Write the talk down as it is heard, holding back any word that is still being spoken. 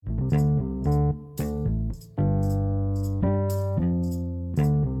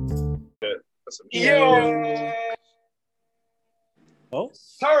Yeah. Oh,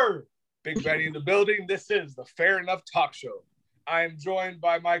 Sir, Big Benny in the building. This is the Fair Enough Talk Show. I am joined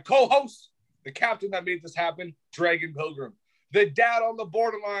by my co-host, the captain that made this happen, Dragon Pilgrim, the dad on the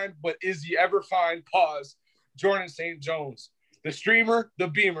borderline, but is he ever fine? Pause. Jordan St. Jones, the streamer, the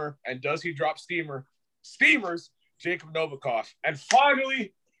beamer, and does he drop steamers, Jacob Novikov, and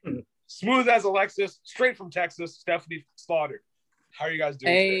finally, smooth as Alexis, straight from Texas, Stephanie Slaughter. How are you guys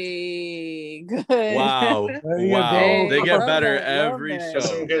doing today? Good. Wow. go. They get better that. every Love show.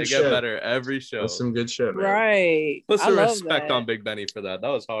 Some good They shit. get better every show. That's some good shit, man. Right. Put I some love respect that. on Big Benny for that. That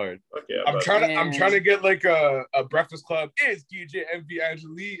was hard. Fuck yeah, I'm bud. trying to get like a Breakfast Club. Is DJ MV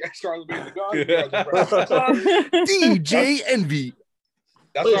Angelique and Charlamagne the God? You guys are Breakfast Club. DJ Envy.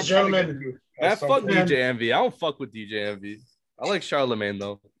 That's Please, what I'm trying to get gentlemen. to. Man, At some fuck point. DJ Envy. I don't fuck with DJ Envy. I like Charlamagne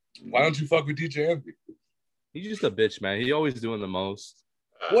though. Why don't you fuck with DJ Envy? He's just a bitch, man. He always doing the most.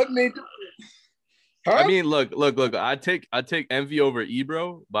 What made? Huh? I mean, look. I take Envy over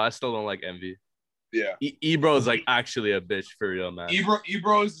Ebro, but I still don't like Envy. yeah. Ebro is like actually a bitch for real, man.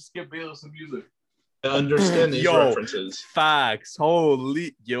 Ebro is the Skip Bayless of music. I understand these Yo. references. Facts.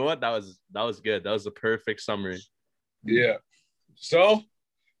 Holy, you know what? That was good. That was the perfect summary. Yeah. So,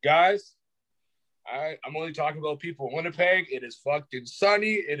 guys, I'm only talking about people in Winnipeg. It is fucking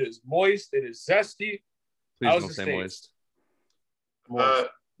sunny. It is moist. It is zesty. Please How's don't the say state? moist.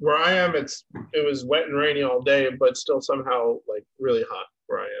 Where I am, it was wet and rainy all day, but still somehow like really hot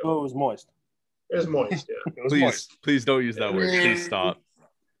where I am. Oh, it was moist. It was moist, yeah. It was moist. Please don't use that word. Please stop.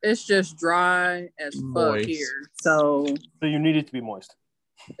 It's just dry as fuck Moist. here. So So you need it to be moist.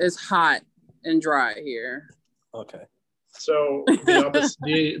 it's hot and dry here. Okay. So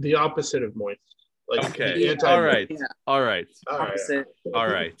the opposite of moist. Like Okay. the anti- All right. Yeah. All right. All right. Opposite. All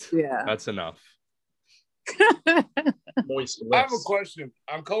right. Yeah. That's enough. Moist. I have a question.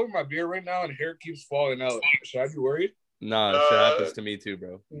 I'm coloring my beard right now, and hair keeps falling out. Should I be worried? Nah, that shit happens to me too,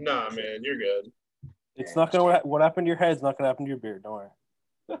 bro. Nah, man, you're good. It's not gonna. What happened to your head is not gonna happen to your beard. Don't worry.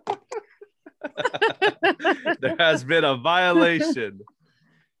 There has been a violation.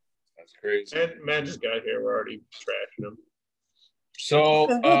 That's crazy. And man just got here. We're already trashing him. So,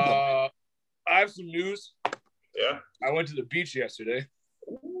 I have some news. Yeah. I went to the beach yesterday,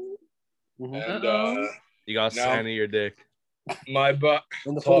 Mhm. and You got No. sand in your dick. my butt.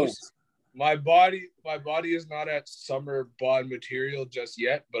 In the Close. folds. My body is not at summer bod material just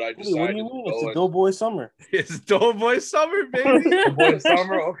yet, but I decided What do you mean? to It's go a doughboy summer. It's Doughboy Summer, baby. and boy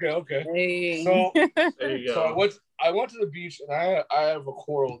summer. Okay. Hey. So, There you so go. I went to the beach, and I have a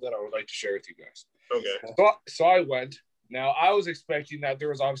quarrel that I would like to share with you guys. Okay. So I went. Now I was expecting that there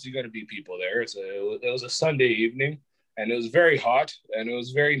was obviously going to be people there. It was a Sunday evening, and it was very hot, and it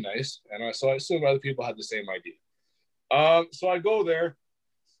was very nice, and so I assumed other people had the same idea. So I go there,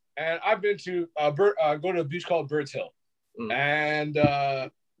 and I've been to go to a beach called Birds Hill, and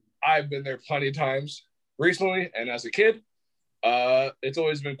I've been there plenty of times recently, and as a kid, it's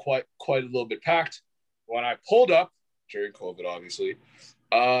always been quite a little bit packed. When I pulled up during COVID, obviously,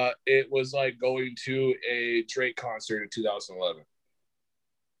 it was like going to a Drake concert in 2011.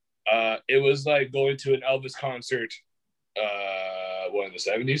 It was like going to an Elvis concert, in the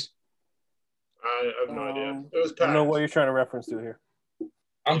 70s. I have no idea. It was I don't know packed. what you're trying to reference to here.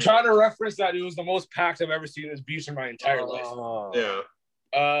 I'm trying to reference that it was the most packed I've ever seen this beach in my entire life. Oh.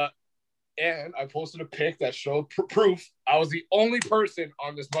 Yeah. And I posted a pic that showed proof I was the only person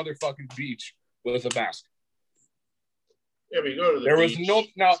on this motherfucking beach with a mask. Yeah, but you go to the There was beach. no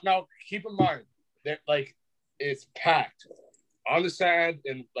now keep in mind that like it's packed on the sand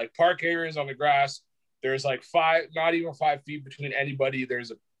in like park areas on the grass. There's like not even 5 feet between anybody.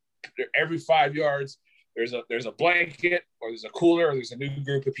 Every 5 yards there's a blanket or there's a cooler or there's a new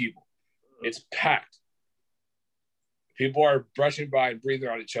group of people. It's packed. People are brushing by and breathing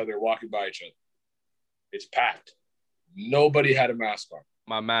on each other, walking by each other. It's packed. Nobody had a mask on.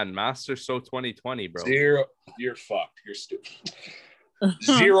 My man, Master So 2020, bro. Zero. You're fucked. You're stupid.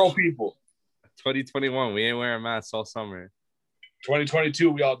 0 people. 2021, we ain't wearing masks all summer. 2022,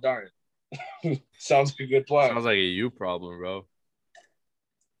 we all dying. Sounds like a good plan. Sounds like a you problem, bro.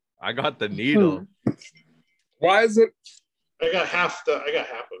 I got the needle. Why is it? I got half of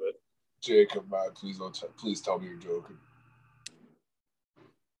it. Jacob, man, please tell me you're joking.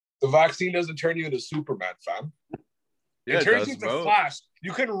 The vaccine doesn't turn you into Superman, fam. Yeah, it it turns does, you into bro. Flash.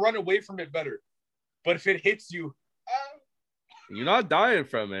 You can run away from it better. But if it hits you, You're not dying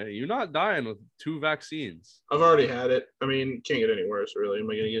from it. You're not dying with 2 vaccines. I've already had it. I mean, can't get any worse, really. Am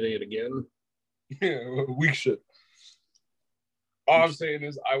I going to get it again? weak shit. All I'm saying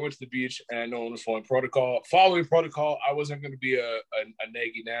is I went to the beach and no one was following protocol. Following protocol, I wasn't going to be a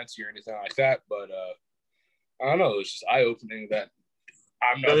naggy Nancy or anything like that, but I don't know. It's just eye-opening that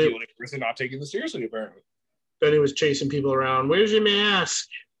I'm not the only person not taking this seriously, apparently. Benny was chasing people around. Where's your mask?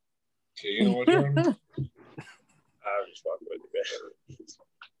 Okay, you know what, Jordan? I was just fucking with you, man.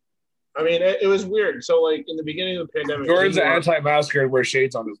 I mean, it was weird. So, like, in the beginning of the pandemic... Jordan's an anti-masker and wears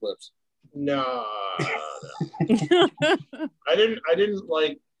shades on his lips. No. I didn't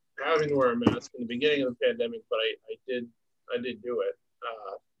like having to wear a mask in the beginning of the pandemic, but I did do it.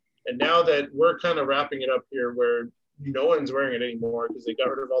 And now that we're kind of wrapping it up here where no one's wearing it anymore because they got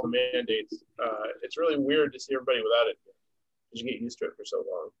rid of all the mandates, it's really weird to see everybody without it because you get used to it for so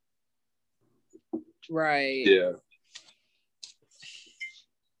long. Right. Yeah.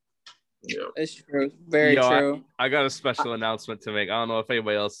 Yeah. It's true. Very true. I got a special announcement to make. I don't know if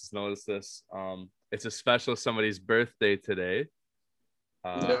anybody else has noticed this. It's a special somebody's birthday today.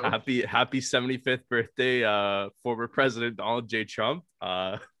 No. Happy 75th birthday, former President Donald J. Trump.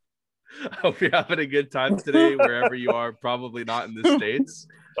 I hope you're having a good time today, wherever you are. Probably not in the States.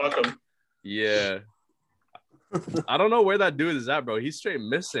 Fuck him. Yeah. I don't know where that dude is at, bro. He's straight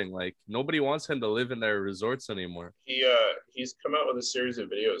missing. Like, nobody wants him to live in their resorts anymore. He's come out with a series of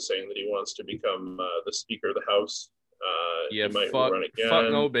videos saying that he wants to become the Speaker of the House. Yeah, he might fuck run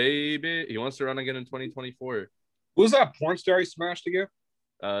no, baby. He wants to run again in 2024. Who's that porn star he smashed again?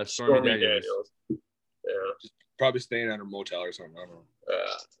 Stormy Daniels. Yeah. Probably staying at a motel or something. I don't know.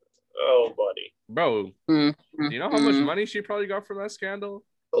 Oh, buddy. Bro, do you know how much money she probably got from that scandal?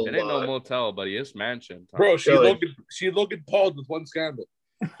 A It ain't no lot. motel, buddy. It's mansion. Bro, she Really? Logan Paul with one scandal.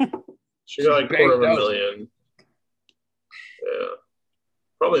 She got like $250,000. Yeah.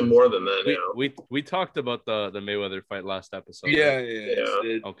 Probably more than that now. We talked about the Mayweather fight last episode. Yeah, right?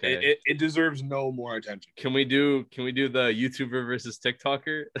 yeah. Okay. It deserves no more attention. Can we do the YouTuber versus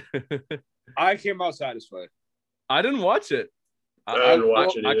TikToker? I came out satisfied. I didn't watch it. I didn't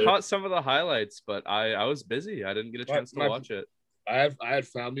watch it I either. caught some of the highlights, but I was busy. I didn't get a chance to watch it. I had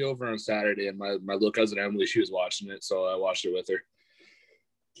family over on Saturday, and my little cousin Emily, she was watching it, so I watched it with her.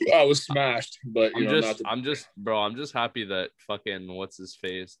 I was smashed, but I'm just happy that fucking what's his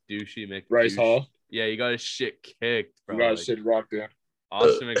face, douchey McDouche. Bryce Hall. Yeah, you got his shit kicked, bro. You got his shit rocked in.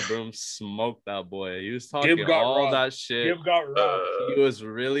 Austin McBroom smoked that boy. He was talking all robbed. that shit. Gib got robbed. He was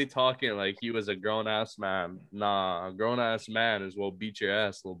really talking like he was a grown ass man. Nah, a grown ass man is will beat your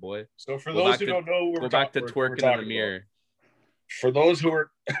ass, little boy. So for those who don't know, go back to twerking in the mirror. For those who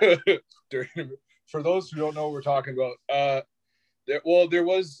are, for those who don't know what we're talking about, there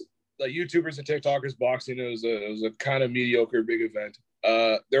was like YouTubers and TikTokers boxing. It was a kind of mediocre big event.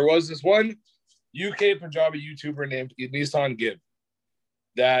 There was this one UK Punjabi YouTuber named Nissan Gibb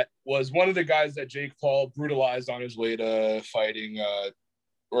that was one of the guys that Jake Paul brutalized on his way to fighting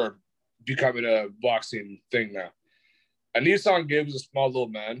or becoming a boxing thing now. And Nissan Gibb is a small little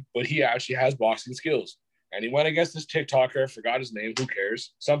man, but he actually has boxing skills. And he went against this TikToker. I forgot his name. Who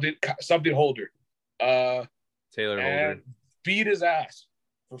cares? Something Holder. Taylor and Holder. Beat his ass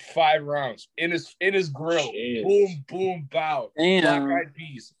for 5 rounds in his grill. Jeez. Boom, boom, bow. Damn. Black-eyed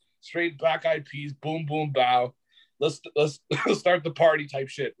peas. Straight black-eyed peas. Boom, boom, bow. Let's start the party type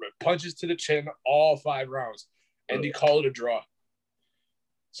shit. Punches to the chin all 5 rounds. And he called it a draw.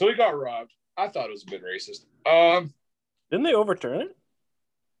 So he got robbed. I thought it was a bit racist. Didn't they overturn it?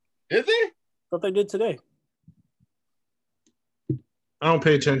 Did they? Thought they did today. I don't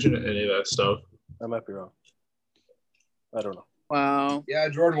pay attention to any of that stuff. I might be wrong. I don't know. Wow. Yeah,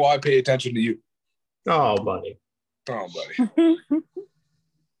 Jordan, why pay attention to you? Oh, buddy. Oh, buddy.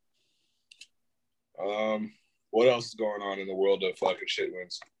 What else is going on in the world of fucking shit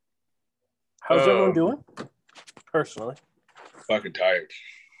wins? How's everyone doing? Personally. Fucking tired.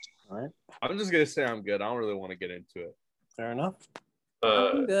 All right. I'm just gonna say I'm good. I don't really want to get into it. Fair enough.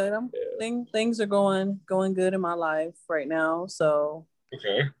 I'm good. Things are going good in my life right now. So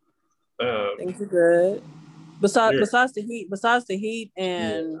Okay. things are good. Besides the heat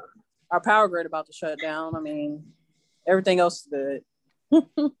and our power grid about to shut down. I mean, everything else is good.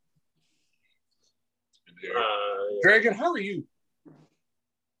 Dragon, how are you?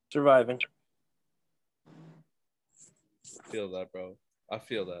 Surviving. I feel that, bro. I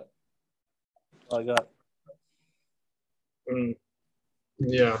feel that. All I got.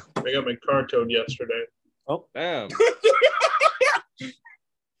 Yeah, I got my car towed yesterday. Oh, Damn.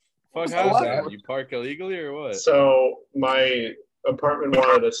 Fuck, how's that? You park illegally or what? So my apartment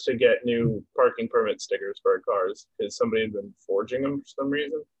wanted us to get new parking permit stickers for our cars because somebody had been forging them for some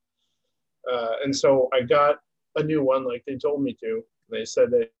reason. And so I got a new one like they told me to. They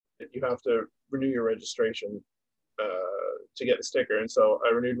said that you have to renew your registration to get the sticker. And so I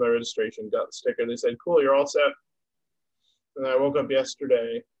renewed my registration, got the sticker. They said, cool, you're all set. And I woke up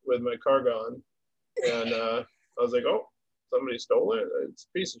yesterday with my car gone. And I was like, oh, somebody stole it. It's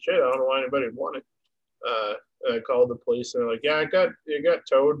a piece of shit. I don't know why anybody would want it. And I called the police and they're like, yeah, it got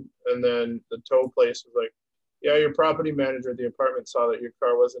towed. And then the tow place was like, yeah, your property manager at the apartment saw that your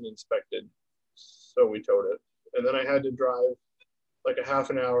car wasn't inspected. So we towed it. And then I had to drive like a half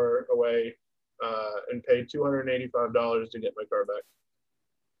an hour away and pay $285 to get my car back.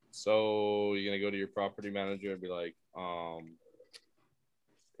 So you're gonna go to your property manager and be like,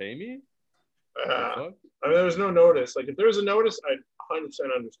 pay me? I mean, there was no notice. Like, if there was a notice, I'd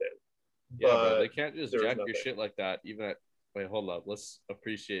 100% understand. Yeah, bro, they can't just jack your shit like that. Even at wait, hold up. Let's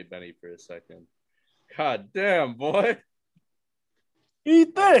appreciate Benny for a second. God damn, boy.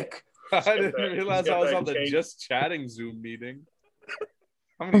 Eat thick. I didn't realize I was on the Just Chatting Zoom meeting.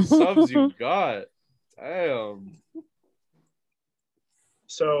 How many subs you got? Damn.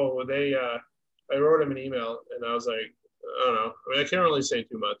 So they, I wrote him an email and I was like, I don't know. I mean, I can't really say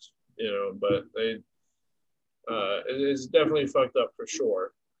too much, but they, it's definitely fucked up for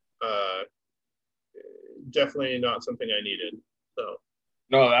sure. Definitely not something I needed. So.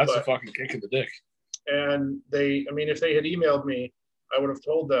 No, that's a fucking kick in the dick. And they, I mean, if they had emailed me, I would have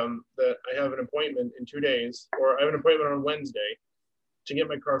told them that I have an appointment in 2 days, or I have an appointment on Wednesday to get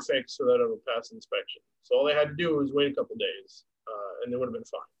my car fixed so that it will pass inspection. So all they had to do was wait a couple days, and they would have been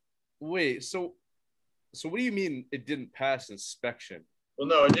fine. Wait, so what do you mean it didn't pass inspection? Well,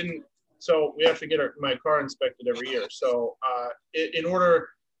 no, it didn't. So we have to get my car inspected every year. So in order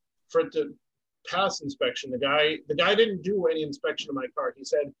for it to pass inspection, the guy didn't do any inspection of my car. He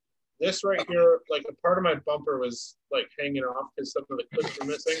said, this right here, like a part of my bumper was like hanging off because some of the clips were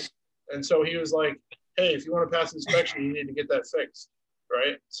missing. And so he was like, hey, if you want to pass inspection, you need to get that fixed,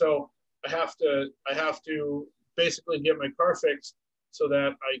 right? So I have to basically get my car fixed so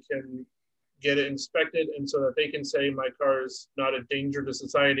that I can get it inspected and so that they can say my car is not a danger to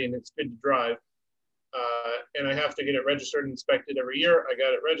society and it's good to drive. And I have to get it registered and inspected every year. I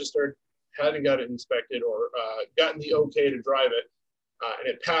got it registered, hadn't got it inspected or gotten the okay to drive it. And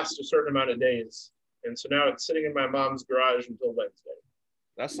it passed a certain amount of days. And so now it's sitting in my mom's garage until Wednesday.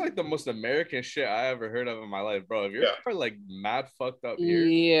 That's like the most American shit I ever heard of in my life, bro. If your car like mad fucked up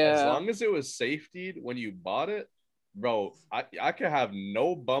here, as long as it was safetied when you bought it, bro, I could have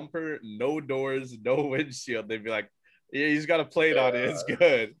no bumper, no doors, no windshield. They'd be like, yeah, he's got a plate on it. It's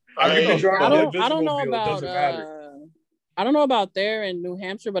good. I don't know about there in New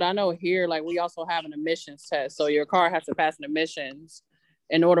Hampshire, but I know here, like, we also have an emissions test. So your car has to pass an emissions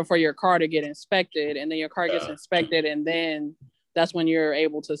in order for your car to get inspected. And then your car gets inspected. And then that's when you're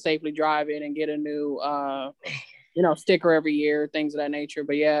able to safely drive it and get a new, sticker every year, things of that nature.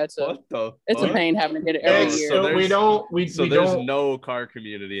 But yeah, it's a pain having to get it every year. So there's no car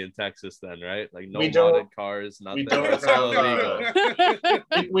community in Texas then, right? Like no modded cars, nothing. It's all illegal.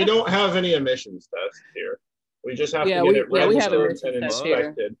 We don't have any emissions tests here. We just have to get it registered and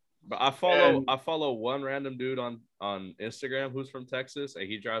inspected. But I follow one random dude on Instagram who's from Texas, and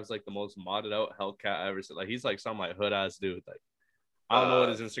he drives like the most modded out Hellcat I ever seen. Like he's like some like hood ass dude. Like I don't know what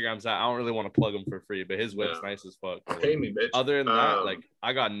his Instagram's at. I don't really want to plug him for free, but his whip's nice as fuck. Pay me, bitch. Other than that, like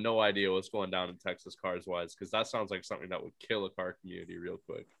I got no idea what's going down in Texas cars wise, because that sounds like something that would kill a car community real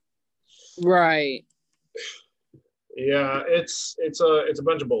quick. Right. Yeah, it's a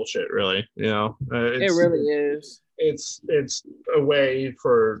bunch of bullshit, really. It really is. It's a way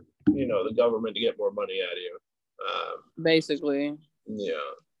for the government to get more money out of you. Basically. Yeah.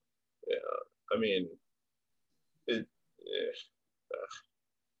 I mean,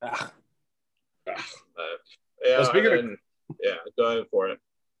 go ahead for it.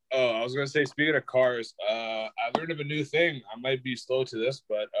 Oh, I was gonna say, speaking of cars, I learned of a new thing. I might be slow to this,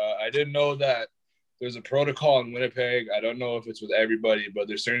 but I didn't know that there's a protocol in Winnipeg. I don't know if it's with everybody, but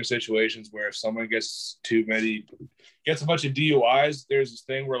there's certain situations where if someone gets a bunch of DUIs, there's this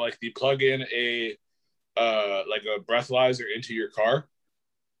thing where like they plug in a breathalyzer into your car.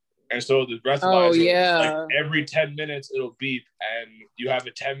 And so the breathalyzer, like every 10 minutes, it'll beep, and you have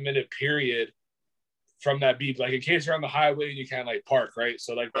a 10-minute period from that beep. Like in case you're on the highway and you can't like park, right?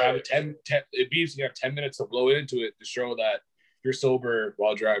 So like have it beeps, and you have 10 minutes to blow into it to show that you're sober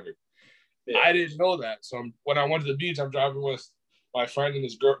while driving. Yeah. I didn't know that. So when I went to the beach, I'm driving with my friend and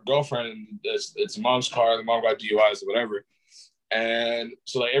his girlfriend, and it's mom's car. The mom got DUIs or whatever. And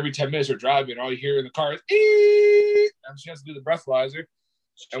so like every 10 minutes we're driving, all you hear in the car is ee! And she has to do the breathalyzer.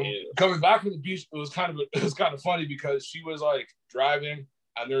 And coming back from the beach, it was kind of funny because she was like driving,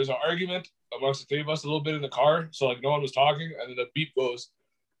 and there was an argument amongst the three of us a little bit in the car. So like no one was talking, and then the beep goes,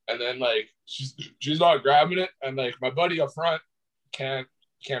 and then like she's not grabbing it, and like my buddy up front can't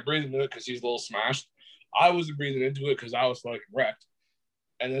breathe into it because he's a little smashed. I wasn't breathing into it because I was fucking wrecked.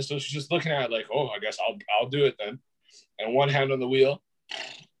 And then so she's just looking at it like, oh, I guess I'll do it then. And one hand on the wheel,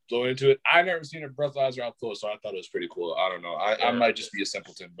 blow into it. I never seen a breathalyzer up close, so I thought it was pretty cool. I don't know. I might just be a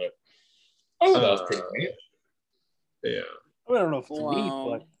simpleton, but I thought that was pretty neat. Yeah. I don't know if it's neat,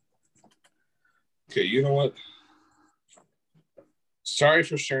 but okay, you know what? Sorry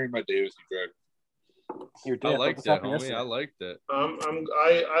for sharing my day with you, Greg. I liked it, homie. I liked it.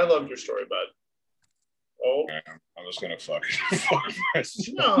 I loved your story, bud. Oh, I'm just gonna fuck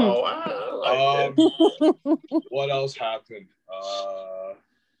no, I liked it. What else happened?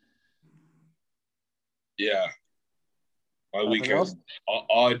 Yeah, my weekend.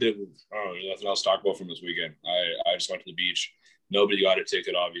 All I did was nothing else to talk about from this weekend. I just went to the beach. Nobody got a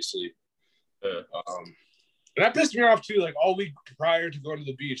ticket, obviously. And that pissed me off too. Like all week prior to going to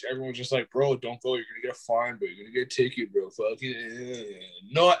the beach, everyone's just like, "Bro, don't go. You're gonna get a fine, bro. You're gonna get a ticket, bro. Fucking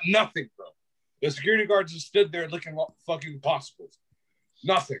nothing, bro." The security guards just stood there looking fucking possibles.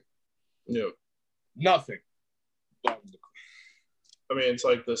 Nothing. No. Nothing. I mean, it's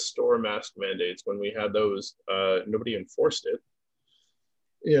like the store mask mandates. When we had those, nobody enforced it.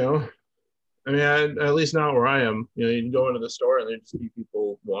 You know, I mean, at least not where I am. You know, you can go into the store and they just see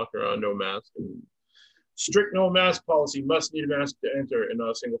people walking around no mask. And strict no mask policy. Must need a mask to enter, and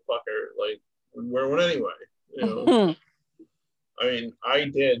not a single fucker like wear one anyway. You know. I mean, I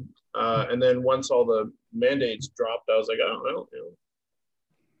did. And then once all the mandates dropped, I was like, oh, well, you know.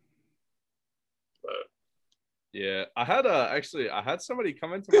 But yeah, I had somebody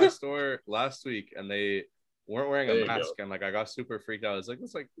come into my store last week and they weren't wearing a mask, and like I got super freaked out. I was like,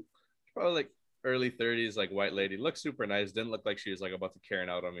 it's like probably like early 30s, like white lady, looked super nice, didn't look like she was like about to carry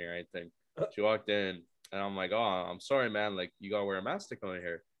out on me or anything. She walked in and I'm like, oh, I'm sorry, man, like you gotta wear a mask to come in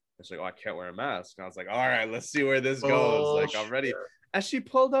here. And she's like, oh, I can't wear a mask. And I was like, all right, let's see where this goes. Like I'm ready. And she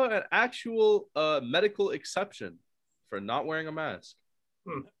pulled out an actual medical exception for not wearing a mask.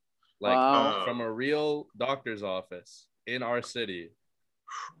 Like from a real doctor's office in our city.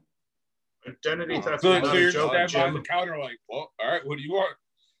 Identity theft. So you're just standing behind the counter like, well, all right, what do you want?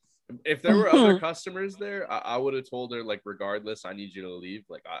 If there were other customers there, I would have told her, like, regardless, I need you to leave.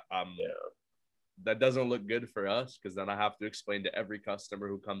 Like, that doesn't look good for us, because then I have to explain to every customer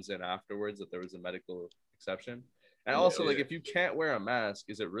who comes in afterwards that there was a medical exception. And also, like, if you can't wear a mask,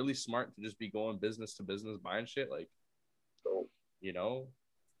 is it really smart to just be going business to business buying shit? Like, you know?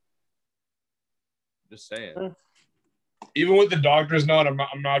 Just saying. Even with the doctor's note, I'm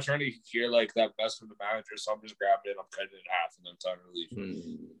not trying to hear like that best from the manager, so I'm just grabbing it, I'm cutting it in half, and then time to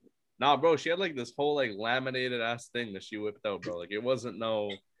leave. Nah, bro, she had like this whole like laminated ass thing that she whipped out, bro. Like it wasn't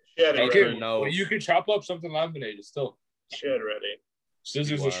no. Okay, well, you could chop up something laminated still. She had ready.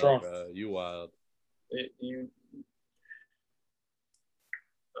 Scissors are strong. Bro. You wild.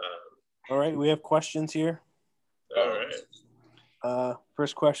 All right, we have questions here. All right.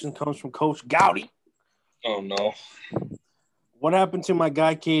 First question comes from Coach Gowdy. Oh no. What happened to my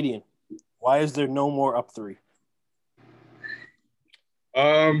guy Cadian? Why is there no more up three?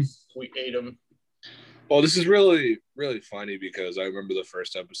 We ate him. Well, this is really, really funny because I remember the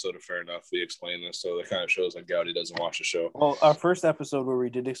first episode of Fair Enough. We explained this, so it kind of shows like Gowdy doesn't watch the show. Well, our first episode where we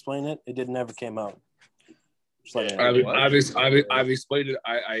did explain it, it never came out. I've explained it.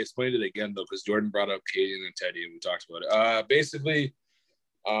 I explained it again though because Jordan brought up Cadian and Teddy, and we talked about it. Basically,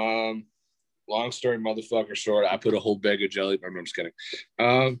 long story motherfucker short, I put a whole bag of jelly. I'm just kidding.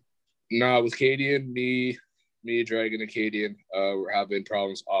 With Cadian, me, Dragon, and Cadian, were having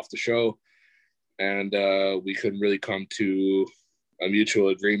problems off the show, and we couldn't really come to a mutual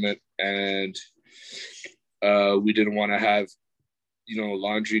agreement, and we didn't want to have,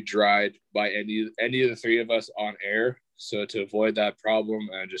 laundry dried by any of the three of us on air. So to avoid that problem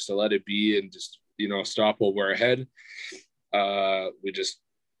and just to let it be and just, stop while we're ahead, we just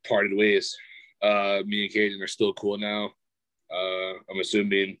parted ways. Me and Cadian are still cool now. I'm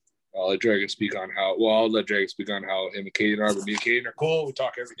assuming I'll let Dragon speak on how him and Cadian are, but me and Cadian are cool. We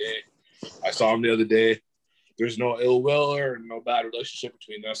talk every day. I saw him the other day. There's no ill will or no bad relationship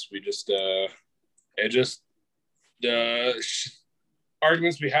between us. We just,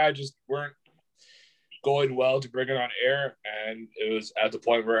 arguments we had just weren't going well to bring it on air, and it was at the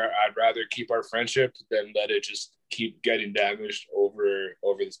point where I'd rather keep our friendship than let it just keep getting damaged over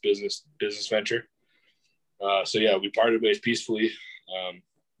this business venture. So yeah, we parted ways peacefully.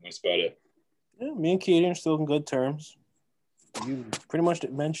 That's about it. Yeah, me and Cadian are still in good terms. You pretty much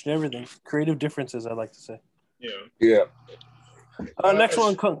mentioned everything. Creative differences, I like to say. Yeah. Next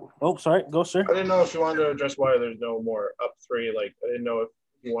one. Oh, sorry. Go, sir. I didn't know if you wanted to address why there's no more up three. Like, I didn't know if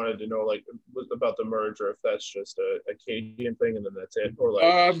wanted to know like about the merge, or if that's just a Acadian thing and then that's it, or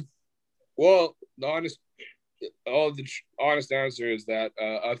like. Well, the honest answer is that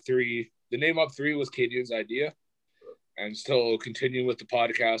the name Up Three was Cadian's idea, and still continuing with the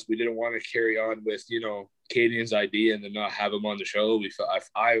podcast, we didn't want to carry on with Cadian's idea and then not have him on the show. We felt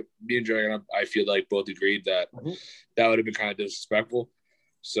me and Dragon, I feel like both agreed that that would have been kind of disrespectful.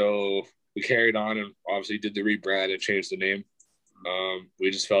 So we carried on and obviously did the rebrand and changed the name.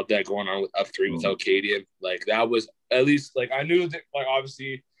 We just felt that going on with Up Three without Cadian, like that was at least like I knew that like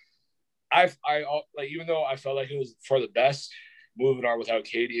obviously I like even though I felt like it was for the best moving on without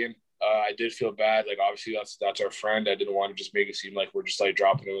Cadian, I did feel bad. Like obviously that's our friend. I didn't want to just make it seem like we're just like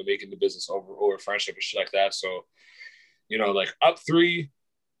dropping him and making the business over friendship and shit like that. So like Up Three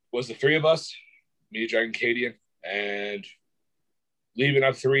was the three of us, me, Dragon, Cadian, and leaving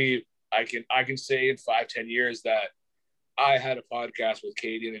Up Three. I can say in 5-10 years that I had a podcast with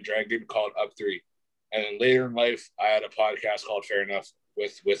Cadian and Dragon called Up Three, and then later in life I had a podcast called Fair Enough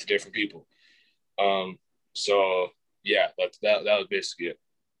with different people. So yeah, that was basically it.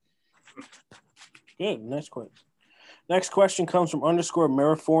 Good. Next question comes from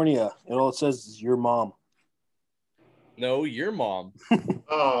 _Marifornia. It says is your mom. No, your mom.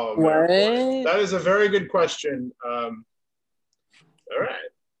 Oh, what? That is a very good question. All right.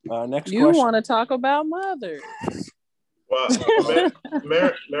 Next you question. You want to talk about mothers? Well,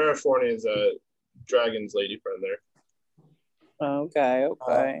 Marifornia is a Dragon's lady friend there. Okay.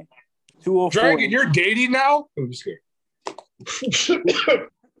 204. Dragon, you're dating now? I'm just kidding.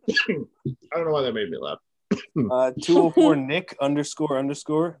 I don't know why that made me laugh. 204 Nick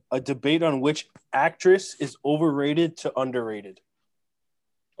 __ a debate on which actress is overrated to underrated.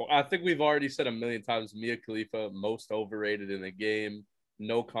 Well, I think we've already said a million times Mia Khalifa, most overrated in the game.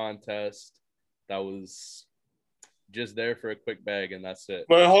 No contest. That was just there for a quick bag, and that's it.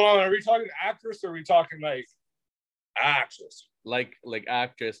 But hold on, are we talking actress or are we talking like actress? Like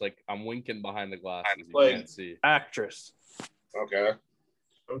actress, like I'm winking behind the glasses. You like, can't see. Actress. Okay.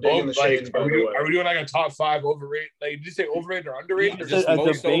 I'm digging the shades, are we way. doing like a top 5 overrated? Like, did you say overrated or underrated? Or just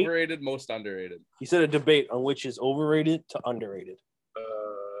most debate? Overrated, most underrated. He said a debate on which is overrated to underrated.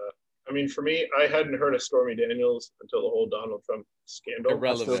 I mean, for me, I hadn't heard of Stormy Daniels until the whole Donald Trump scandal.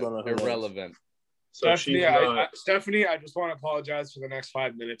 Irrelevant. So Stephanie, I just want to apologize for the next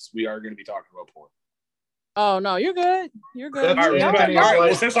 5 minutes. We are going to be talking about porn. Oh no, you're good. You're good. Y'all act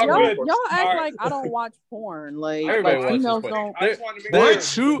like I don't watch porn. Like females don't.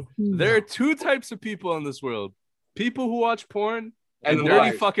 There are two types of people in this world: people who watch porn and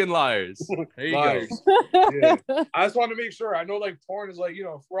dirty fucking liars. There you go. Yeah. I just want to make sure. I know like porn is like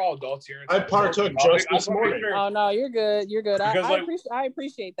we're all adults here. I partook just this morning. Sure. Oh no, you're good. You're good. I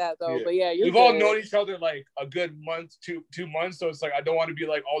appreciate that though. Yeah. But yeah, we've all known each other like a good month, 2 months. So it's like I don't want to be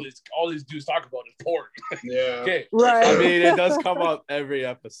like all these dudes talk about is porn. Yeah. Okay. Right. I mean, it does come up every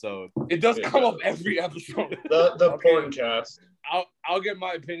episode. It does come up every episode. The porn cast. I'll get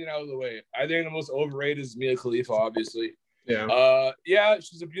my opinion out of the way. I think the most overrated is Mia Khalifa, obviously. Yeah. Yeah,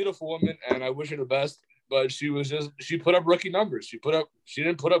 she's a beautiful woman, and I wish her the best. But she put up rookie numbers. She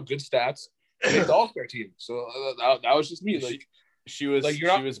didn't put up good stats. She made the All-Star team. So that was just me. Like she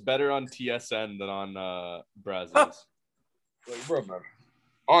was better on TSN than on Brazos. Like, bro, man.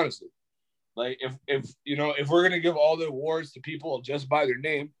 Honestly, like if we're gonna give all the awards to people just by their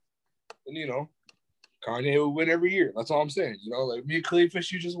name, then Kanye will win every year. That's all I'm saying. Like Mia Khalifa,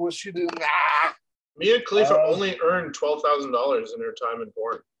 she did. Mia Khalifa only earned $12,000 in her time in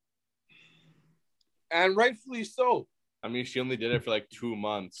porn. And rightfully so. I mean, she only did it for like 2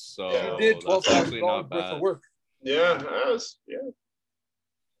 months, so she did $12,000 worth of work. Yeah, that was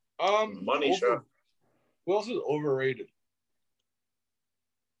money shot. Who else is overrated?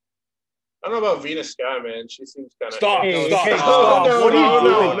 I don't know about Venus Sky, man. She seems kind of stop. No.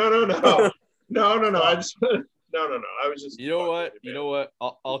 I just no. I was just. You know what?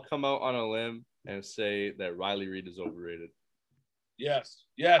 I'll come out on a limb and say that Riley Reid is overrated. Yes.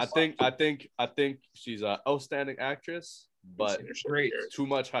 I think she's an outstanding actress, but great. Too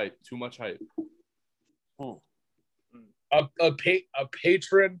much hype. A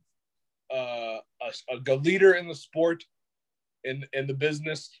patron, a leader in the sport, in the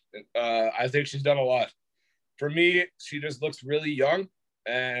business. I think she's done a lot. For me, she just looks really young,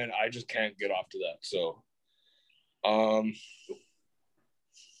 and I just can't get off to that. So,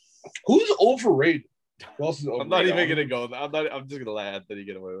 who's overrated? Who else is overrated? I'm not even gonna go. I'm just gonna let Anthony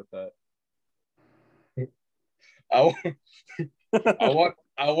get away with that. I want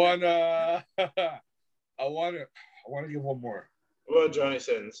to give one more. What about Johnny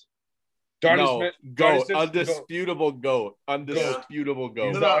Sins? Johnny No, Smith, goat, undisputable goat, undisputable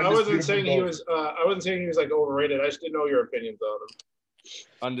goat. No, I wasn't saying he was. I wasn't saying he was like overrated. I just didn't know your opinions on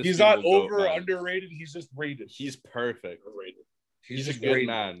him. He's not over or underrated. He's just rated. He's perfect. Rated. He's a good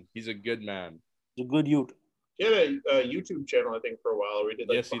man. He's a good man. He's a good youth. He had a YouTube channel, I think, for a while. We did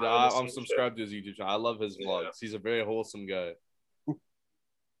like. Yes, he did. I'm subscribed to his YouTube channel. I love his vlogs. Yeah. He's a very wholesome guy.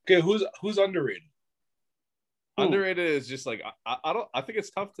 Okay, who's underrated? Underrated is just like I think it's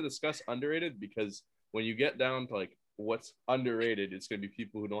tough to discuss underrated because when you get down to like what's underrated, it's gonna be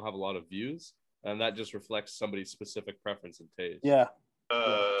people who don't have a lot of views, and that just reflects somebody's specific preference and taste. Yeah.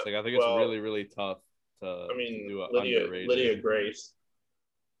 It's like I think it's really, really tough to do underrated. Lydia Grace,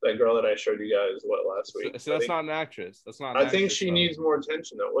 that girl that I showed you guys last week. So that's not an actress. That's not. I think she needs more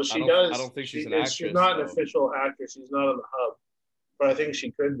attention though. Well, she does. I don't think she's an actress. She's not an official actress. She's not on the hub. But I think she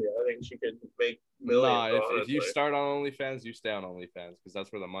could be. I think she could make millions. Nah, if you start on OnlyFans, you stay on OnlyFans because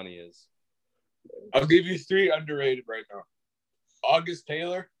that's where the money is. I'll give you 3 underrated right now. August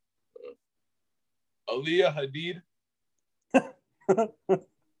Taylor, Aaliyah Hadid,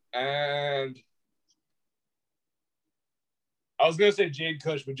 and I was gonna say Jade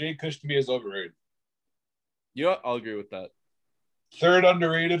Cush, but Jade Cush to me is overrated. Yeah, I'll agree with that. 3rd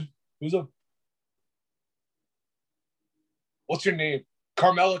underrated. What's your name?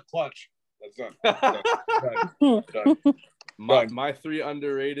 Carmella Clutch. That's done. Done. My 3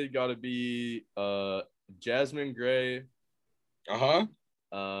 underrated got to be Jasmine Gray. Bro,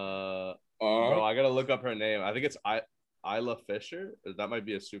 I gotta look up her name. I think it's Isla Fisher. That might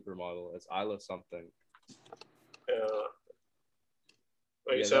be a supermodel. It's Isla something.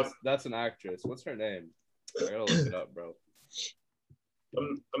 That's an actress. What's her name? I gotta look it up, bro.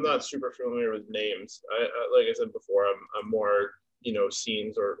 I'm not super familiar with names. I like I said before, I'm more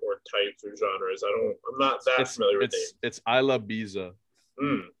scenes or types or genres. I'm not that familiar with names. It's Isla Biza.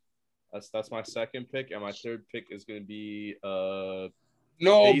 Mm. That's my 2nd pick, and my 3rd pick is gonna be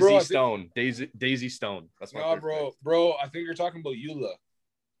Daisy Stone. Daisy Stone. That's my 3rd pick. Bro. I think you're talking about Eula.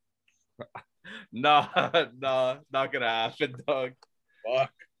 Nah, not gonna happen, dog.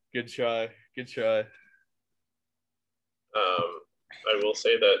 Fuck. Good try. I will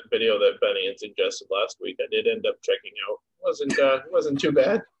say that video that Benny had suggested last week, I did end up checking out. Wasn't too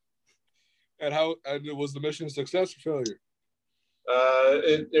bad. And was the mission a success or failure?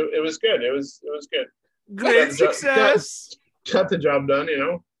 It was good. It was good. Great success. Got the job done,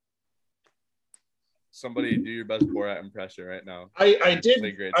 Somebody do your best Borat impression right now. I did.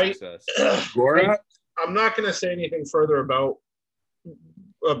 Say great success. Borat? I'm not going to say anything further about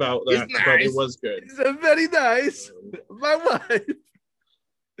that, nice. But it was good. It's very nice. My wife.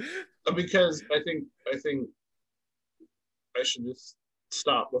 Because I think I should just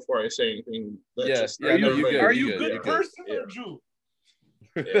stop before I say anything. Are you a good person or Jew?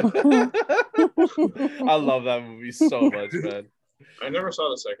 Yeah. I love that movie so much, man. I never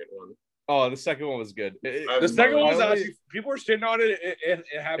saw the second one. Oh, the second one was good. The second one was actually people were shitting on it.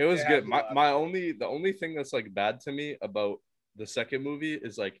 It was good. The only thing that's like bad to me about the second movie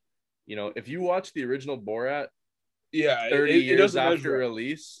is like, if you watch the original Borat, 30 years after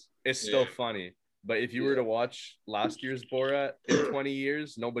release, it's still funny. But if you were to watch last year's Borat in 20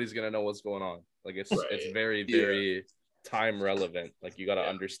 years, nobody's gonna know what's going on. Like it's very, very time relevant. Like you got to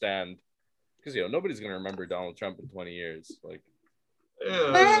understand because nobody's gonna remember Donald Trump in 20 years. Like,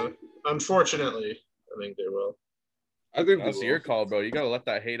 unfortunately, I think they will. I think that's your call, bro. You gotta let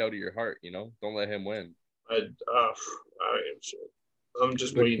that hate out of your heart. Don't let him win. I am shit. I'm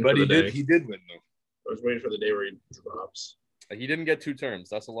just waiting. But he did win though. I was waiting for the day where he drops. He didn't get 2 terms.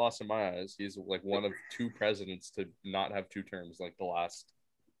 That's a loss in my eyes. He's like one of 2 presidents to not have 2 terms. Like the last,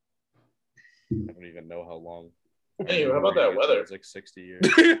 I don't even know how long. Hey, how about that weather? It's like 60 years.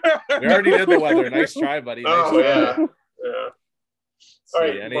 We already did the weather. Nice try, buddy. Nice try. Yeah. All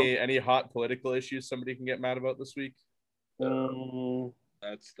right. Any hot political issues somebody can get mad about this week?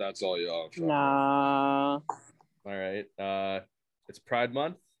 That's all y'all. Nah. All right. It's Pride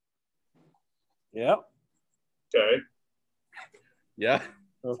Month. Yep. Okay. Yeah.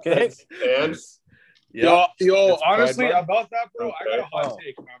 Okay. And yo, honestly, about that, bro, okay. I got a hot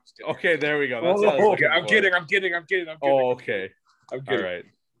take. No, I'm just kidding. Okay, there we go. I'm kidding. Oh, okay. I'm kidding. All right.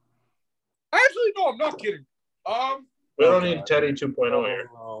 Actually, no, I'm not kidding. We don't need Teddy 2.0 here.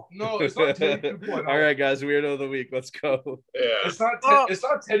 No, it's not Teddy 2.0. All right, guys, weirdo of the week. Let's go. Yeah. It's not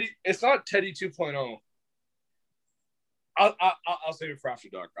Teddy 2.0. I'll save it for after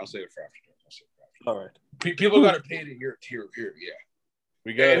dark. All right. People got to pay to hear. Yeah.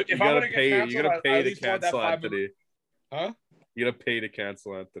 You gotta pay to cancel Anthony. Huh? You gotta pay to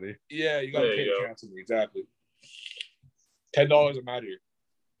cancel Anthony. Yeah, you gotta pay to cancel me. Exactly. $10, I'm out of here.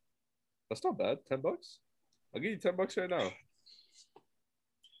 That's not bad. $10. I'll give you $10 right now.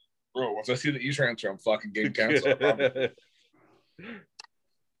 Bro, once I see the e-transfer, I'm fucking getting canceled.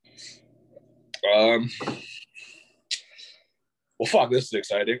 Well, fuck, this is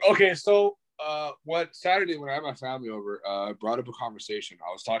exciting. Okay, so what Saturday when I had my family over, I brought up a conversation.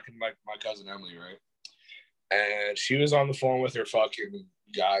 I was talking to my cousin Emily, right? And she was on the phone with her fucking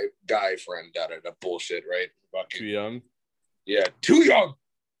guy friend, that bullshit, right? Fucking, too young? Yeah, too young.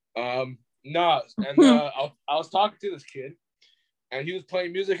 Nah, and I was talking to this kid, and he was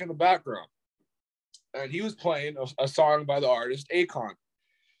playing music in the background, and he was playing a song by the artist Akon,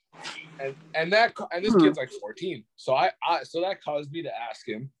 and this kid's like 14. So so that caused me to ask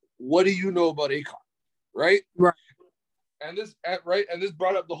him, "What do you know about Akon?" Right. And this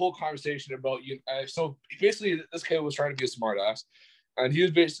brought up the whole conversation about you. So basically, this kid was trying to be a smart ass, and he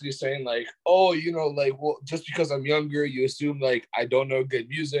was basically saying like, "Oh, like, well, just because I'm younger, you assume like I don't know good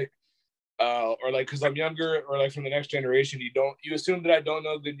music." Or like because I'm younger, or like from the next generation, you assume that I don't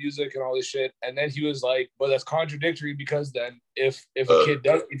know good music and all this shit. And then he was like, "But that's contradictory because then if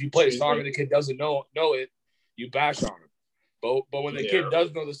you play a song and the kid doesn't know it, you bash on him. But when the kid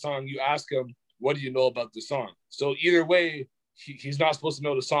does know the song, you ask him, what do you know about the song? So either way, he's not supposed to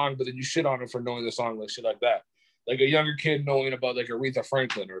know the song, but then you shit on him for knowing the song, like shit like that. Like a younger kid knowing about like Aretha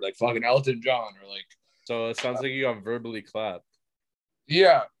Franklin or like fucking Elton John or like." So it sounds like you got verbally clapped.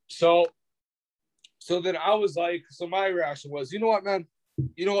 Yeah. So then I was like, so my reaction was, you know what, man?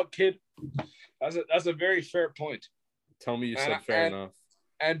 You know what, kid? That's a very fair point. Tell me you said fair enough.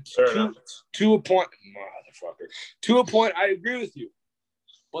 And to a point, motherfucker. To a point, I agree with you.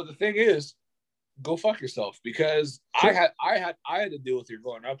 But the thing is, go fuck yourself, because I had to deal with your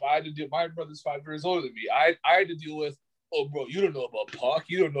growing up. My brother's 5 years older than me. I had to deal with, oh, bro, you don't know about Pac,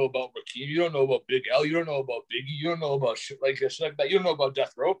 you don't know about Rakim, you don't know about Big L, you don't know about Biggie, you don't know about shit like that, you don't know about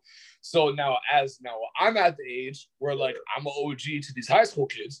Death Row. So now I'm at the age where like I'm an OG to these high school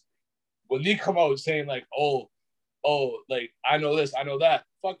kids. When they come out saying like, oh, like I know this, I know that.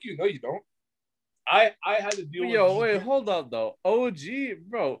 Fuck you, no, you don't. I had to deal with. Wait, hold up though. OG,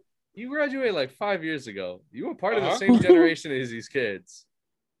 bro, you graduated like 5 years ago. You were part of the same generation as these kids.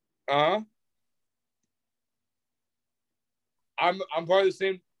 I'm part of the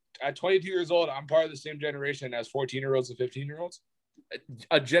same. At 22 years old, I'm part of the same generation as 14-year-olds and 15-year-olds.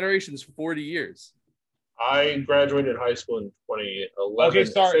 A generation's 40 years. I graduated high school in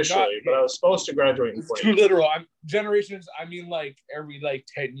 2011 officially, but I was supposed to graduate in 20. Too literal. Generations. I mean, like every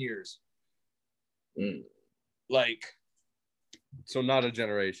 10 years. Like, so not a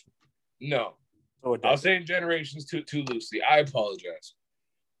generation. No, I was saying generations too loosely. I apologize.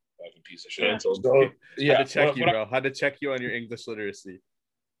 Fucking piece of shit. Canceled. So, yeah, had to check you, bro. Had to check you on your English literacy.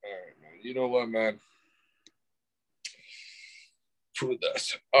 All right, man. You know what, man? Prove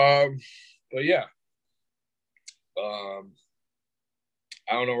this. But yeah. I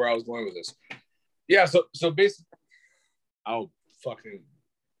don't know where I was going with this. Yeah, so basically,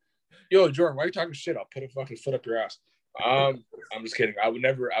 yo, Jordan, why are you talking shit? I'll put a fucking foot up your ass. I'm just kidding. I would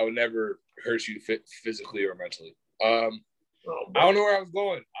never hurt you physically or mentally. I don't know where I was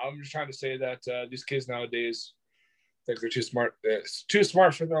going. I'm just trying to say that these kids nowadays think they're too smart. Too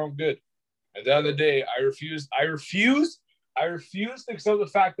smart for their own good. And the other day, I refused to accept the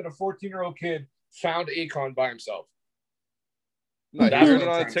fact that a 14-year-old kid found Akon by himself. No, he heard it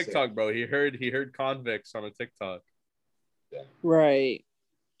on a TikTok, bro. He heard convicts on a TikTok. Yeah. Right.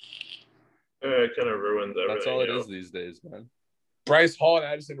 It kind of ruins everything. That's all it is these days, man. Bryce Hall and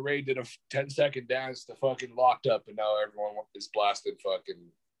Addison Rae did a 10-second dance to fucking Locked Up, and now everyone is blasting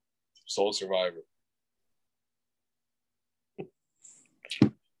fucking Soul Survivor.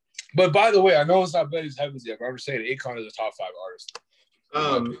 But by the way, I know it's not Betty's Heavens yet, but I'm just saying Akon is a top 5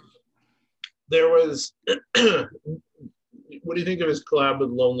 artist. There was. What do you think of his collab with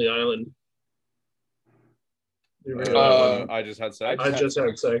Lonely Island? I just had sex. I just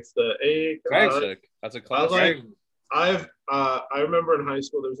had sex. The classic. That's a classic. I remember in high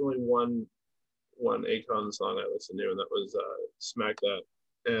school there was only one Akon song I listened to, and that was "Smack That."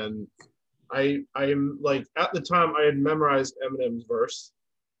 And I'm like, at the time I had memorized Eminem's verse.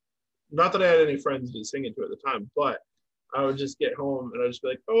 Not that I had any friends to sing it to at the time, but I would just get home and I'd just be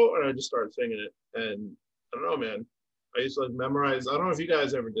like, oh, and I just started singing it. And I don't know, man. I used to like memorize. I don't know if you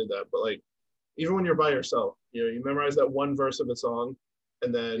guys ever did that, but like, even when you're by yourself, you memorize that one verse of a song,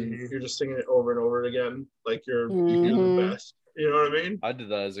 and then you're just singing it over and over again, like you're the best. You know what I mean? I did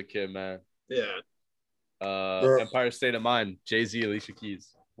that as a kid, man. Yeah. Empire State of Mind, Jay-Z, Alicia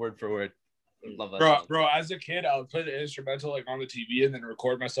Keys, word for word. Love that. Bro, as a kid, I would play the instrumental like on the TV and then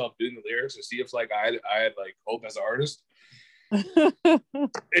record myself doing the lyrics to see if like I had like hope as an artist.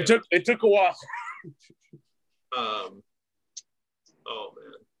 It took a while. Oh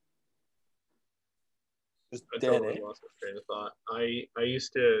man, Just I dead, totally lost my train of thought. I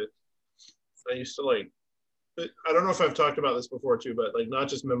used to like, I don't know if I've talked about this before too, but like not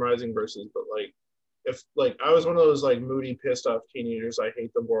just memorizing verses, but like if like I was one of those like moody, pissed off teenagers. I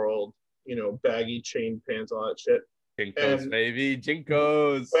hate the world, you know, baggy chain pants, all that shit. Jinkos, baby,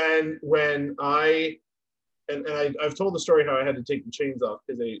 Jinkos. When I've told the story how I had to take the chains off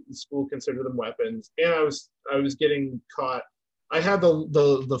because the school considered them weapons, and I was getting caught. I had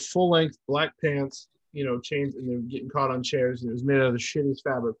the full length black pants, you know, chains, and they were getting caught on chairs, and it was made out of the shittiest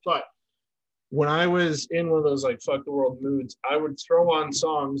fabric. But when I was in one of those like fuck the world moods, I would throw on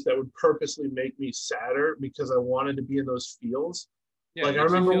songs that would purposely make me sadder because I wanted to be in those feels. Yeah, like I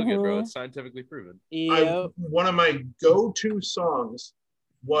remember, remember, good, bro. It's scientifically proven. One of my go-to songs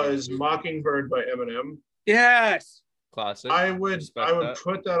was "Mockingbird" by Eminem. Yes, classic. I would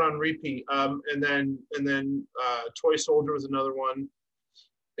put that on repeat. And then Toy Soldier was another one.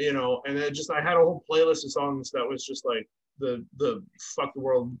 You know, and then I had a whole playlist of songs that was just like the fuck the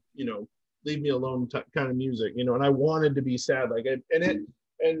world, you know, leave me alone kind of music, you know. And I wanted to be sad, like and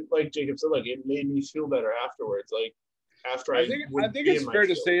like Jacob said, like it made me feel better afterwards. Like after I think it's fair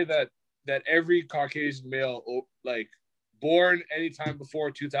to say that every Caucasian male, like born anytime before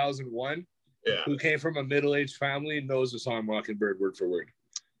 2001, who came from a middle-aged family, knows the song Mockingbird word for word.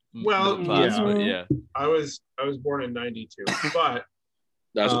 Well, class, yeah. I was born in '92, but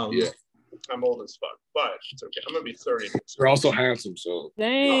that's I'm old as fuck, but it's okay. I'm gonna be 30. You're also handsome, so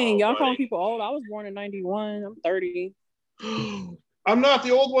dang, y'all calling people old. I was born in '91. I'm 30. I'm not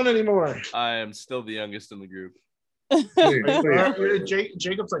the old one anymore. I am still the youngest in the group.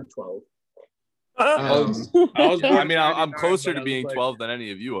 Jacob's like 12. I'm closer to being 12 than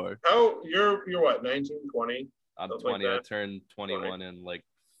any of you are. Oh, you're what, 19, 20? I'm 20. Like I turned 21 in like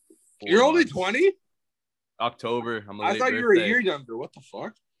 4 You're only months. 20? October. I thought you were a year younger. What the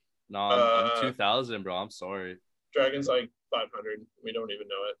fuck? No, I'm 2000, bro. I'm sorry. Dragon's like 500. We don't even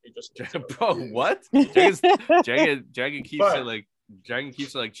know it. He just bro, what? Dragon keeps it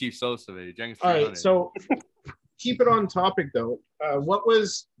like Chief Sosa, baby. Dragon's 300. All right, so keep it on topic though. What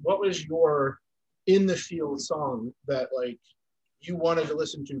was your in the field song that like you wanted to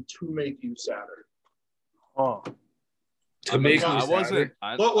listen to make you sadder? Oh. To make me sadder.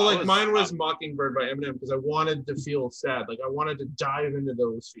 Mine was Mockingbird by Eminem because I wanted to feel sad. Like I wanted to dive into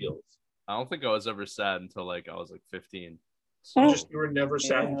those feels. I don't think I was ever sad until like I was like 15. So you were never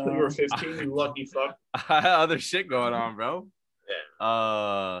sad until you were 15, you lucky fuck. I had other shit going on, bro.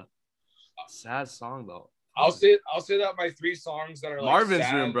 Yeah. Sad song though. I'll say that my 3 songs that are like Marvin's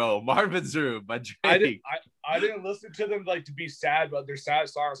sad, Room, bro. Marvin's Room by Drake. I didn't listen to them like to be sad, but they're sad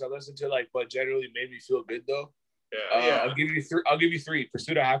songs I listened to like, but generally made me feel good though. Yeah. I'll give you 3.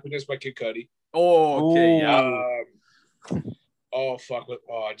 Pursuit of Happiness by Kid Cudi. Oh, okay, yeah. Oh fuck!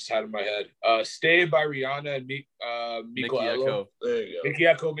 I just had it in my head. Stay by Rihanna and Miko Echo. There you go.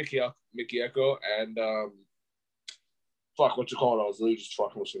 Mickey Echo, and fuck, what you call it? I was literally just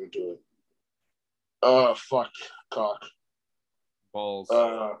fucking listening to it. Fuck, cock. Balls.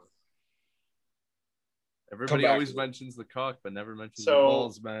 Everybody always mentions the cock, but never mentions the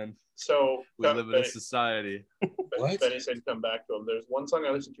balls, man. So we live in a society. Benny said, "Come back to him." There's one song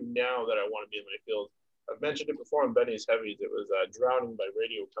I listen to now that I want to be in my field. I've mentioned it before on Benny's Heavies. It was "Drowning" by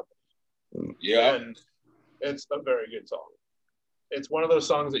Radio Company. Yeah, and it's a very good song. It's one of those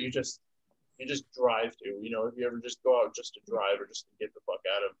songs that you just drive to. You know, if you ever just go out just to drive or just to get the fuck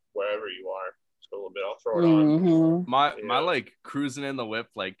out of wherever you are, just a little bit. I'll throw it on. My like cruising in the whip,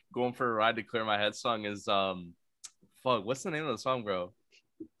 like going for a ride to clear my head song is fuck. What's the name of the song, bro?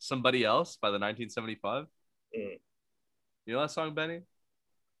 Somebody Else by the 1975. You know that song, Benny?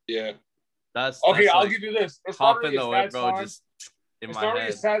 Yeah. That's okay. I'll give you this. It's not really a sad song. Just in it's my not head.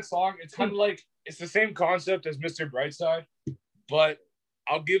 really a sad song. It's kind of like it's the same concept as Mr. Brightside, but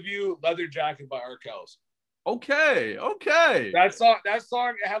I'll give you Leather Jacket by R. Kelly. Okay. That song,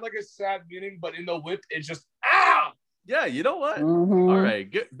 it had like a sad meaning, but in the whip, it just Yeah, you know what? All right,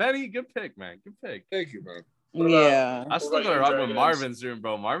 good, Benny. Good pick, man. Good pick. Thank you, man. I still gotta rock with Marvin's Room,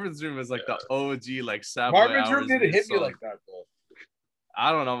 bro. Marvin's Room is like the OG, like Savoy Marvin's Room Hours didn't hit me song. like that, though.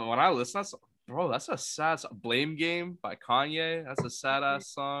 I don't know. When I listen, that's a sad song. Blame Game by Kanye. That's a sad ass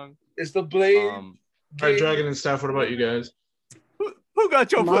song. It's the Blame. All right, Dragon and Steph, what about you guys? Who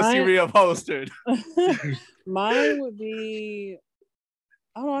got your pussy reupholstered? Mine would be.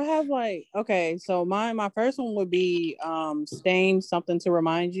 Oh, I have like okay. So my first one would be Stain, Something to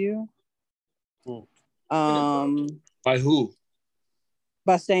Remind You. By who?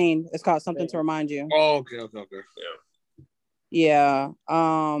 By Stain. It's called Something to Remind You. Oh, okay. Yeah. Yeah.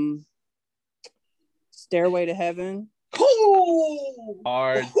 Stairway to Heaven.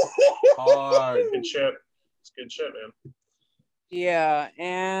 Hard. Good shit. It's good shit, man. Yeah,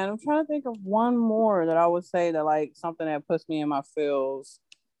 and I'm trying to think of one more that I would say that like something that puts me in my feels.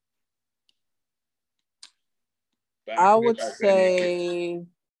 I would say,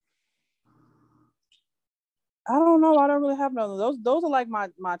 I don't know. I don't really have none of those. Those are like my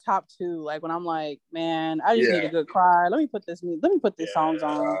top two. Like when I'm like, man, I just need a good cry. Let me put this songs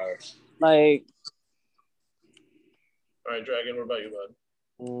on. Like, all right, Dragon. What about you,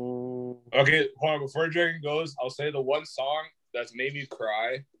 bud? Okay, hold on. Before Dragon goes, I'll say the one song that's made me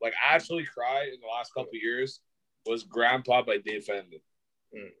cry, like actually cry in the last couple of years, was "Grandpa" by Dave Fenton.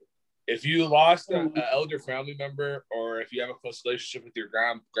 If you lost an elder family member, or if you have a close relationship with your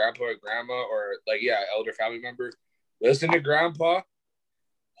grandpa or grandma, or elder family member, listen to "Grandpa."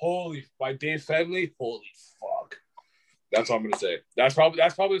 By Dave Fenton. Holy fuck! That's all I'm gonna say. That's probably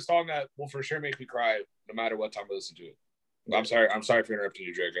the song that will for sure make me cry, no matter what time I listen to it. I'm sorry for interrupting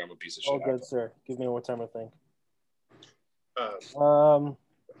you, Drake. I'm a piece of shit. Oh, good, sir. Give me one time to think.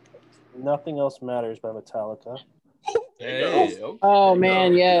 Nothing Else Matters by Metallica. Hey. Okay. Oh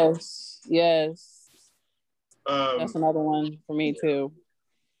man, yes. That's another one for me too.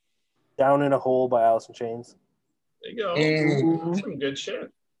 Down in a Hole by Alice in Chains. There you go. Some good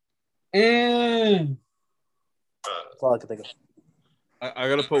shit. That's all I can think of. I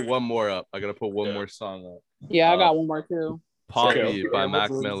gotta put one more up. I gotta put one more song up. Yeah, I got one more too. Poppy by Mac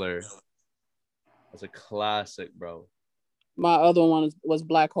Miller. That's a classic, bro. My other one was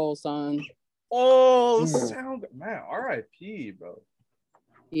Black Hole Sun. Oh, sound man, R.I.P., bro.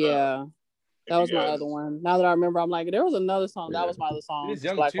 Yeah, that was my other one. Now that I remember, I'm like, there was another song. That was my other song. He's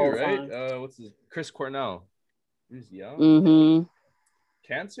young Black too, Hole right? Sun. What's his? Chris Cornell. He's young. Mm-hmm.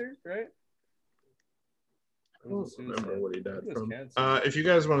 Cancer, right? I don't remember what he died from. If you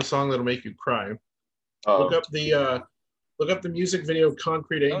guys want a song that'll make you cry, look up the music video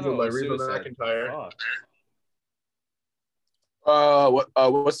 "Concrete Angel" by Reba McEntire.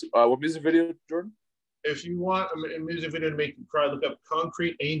 What music video, Jordan? If you want a music video to make you cry, look up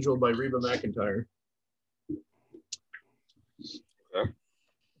 "Concrete Angel" by Reba McEntire.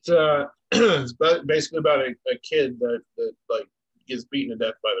 It's basically about a kid that like gets beaten to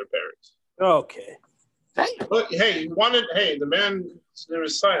death by their parents. Okay. But the man, there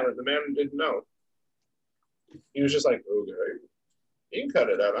was silent. The man didn't know. He was just like, okay, you can cut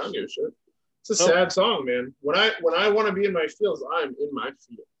it out. I don't give a shit. It's a sad song, man. When I want to be in my feels, I'm in my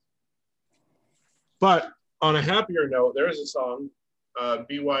feels. But on a happier note, there is a song,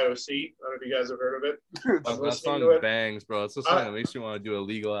 BYOC. I don't know if you guys have heard of it. That song bangs, bro. It's a song that makes you want to do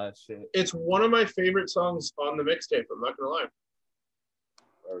illegal ass shit. It's one of my favorite songs on the mixtape. I'm not gonna lie.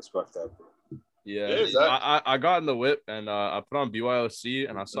 I respect that. Yeah, I got in the whip and I put on BYOC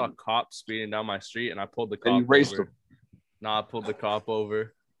and I saw cops speeding down my street and I pulled the cop over. Nah, I pulled the cop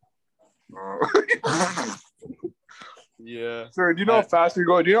over. Yeah. Sir, do you know how fast you're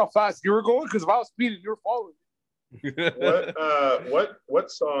going? Do you know how fast you were going? Because if I was speeding, you were following me. What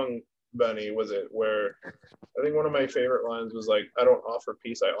song, Benny, was it where I think one of my favorite lines was like, "I don't offer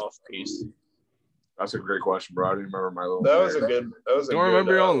peace, I off peace." That's a great question, bro. I don't remember my little. That was a good. Don't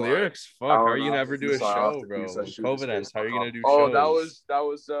remember your own lyrics. Fuck, how are you gonna ever do a show, bro? COVID ends. How are you gonna do shows? Oh, that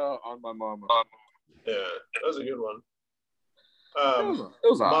was on my mama. Yeah, that was a good one. It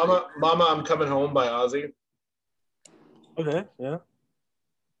was Mama, I'm Coming Home by Ozzy. Okay, yeah.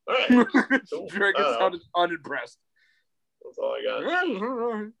 All right. Cool. Dragon sounded unimpressed. That's all I got.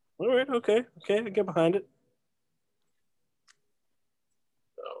 All right, okay, I get behind it.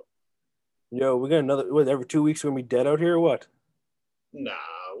 Yo, we got another. What, every 2 weeks we're gonna be dead out here or what? Nah,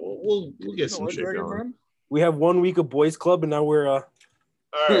 we'll get some shit going. We have 1 week of boys club, and now we're All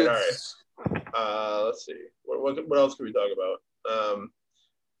right. Let's see. What else can we talk about?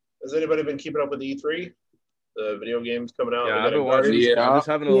 Has anybody been keeping up with E3? The video games coming out. Yeah, I've been watching. I'm just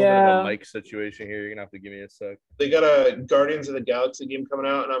having a little bit of a mic situation here. You're gonna have to give me a sec. They got a Guardians of the Galaxy game coming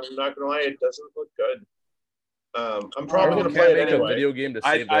out, and I'm not gonna lie, it doesn't look good. I'm probably gonna play it anyway. A video game to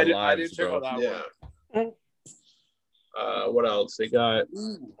save their lives, bro. Yeah. What else they got?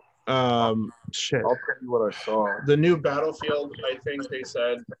 Shit. I'll tell you what I saw. The new Battlefield, I think they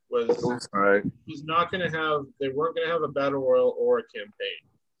said was he's not gonna have. They weren't gonna have a battle royal or a campaign.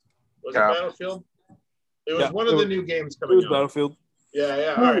 Was it Battlefield? It was one of the new games coming out. It was Battlefield.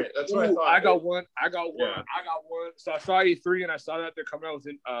 Yeah. All right, that's what I thought. I got one. So I saw E3 and I saw that they're coming out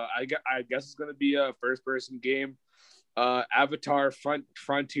with. I guess it's gonna be a first-person game. Avatar: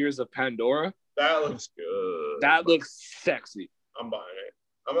 Frontiers of Pandora. That looks good. That looks sexy. I'm buying it.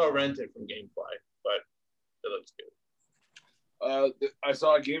 I'm gonna rent it from GameFly, but it looks good. I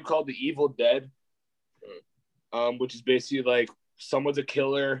saw a game called The Evil Dead, which is basically like someone's a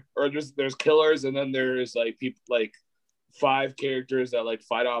killer, or there's killers, and then there's like people like 5 characters that like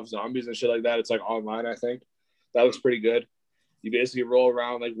fight off zombies and shit like that. It's like online, I think. That looks pretty good. You basically roll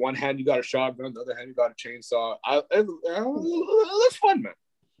around, like one hand you got a shotgun, the other hand you got a chainsaw. It looks fun, man.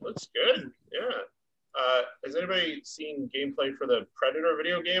 Looks good. Yeah. Has anybody seen gameplay for the Predator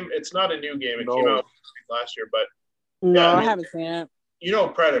video game? It's not a new game. It came out last year, but no, I haven't seen it. You know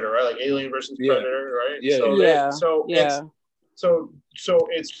Predator, right? Like Alien versus Predator, right? Yeah. So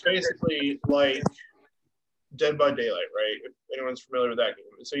it's basically like Dead by Daylight, right? If anyone's familiar with that game.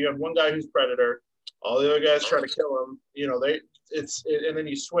 So you have one guy who's Predator, all the other guys try to kill him. You know, and then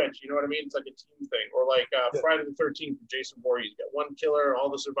you switch. You know what I mean? It's like a team thing. Or like Friday the 13th with Jason Voorhees. You got one killer, all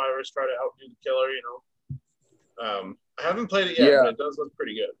the survivors try to outdo the killer. You know, I haven't played it yet, but it does look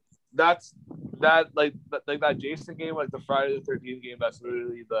pretty good. That that Jason game, like the Friday the 13th game. That's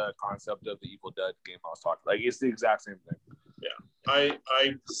literally the concept of the Evil Dead game I was talking. Like it's the exact same thing. Yeah, I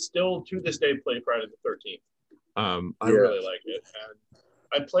still to this day play Friday the 13th. I really like it, and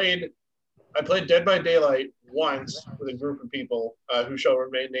I played Dead by Daylight once with a group of people who shall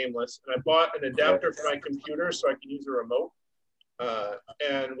remain nameless, and I bought an adapter for my computer so I can use a remote,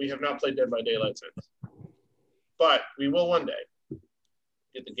 and we have not played Dead by Daylight since. But we will one day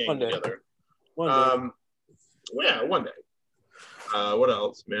get the game together. One day. What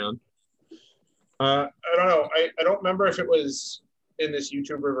else, man? I don't know. I don't remember if it was in this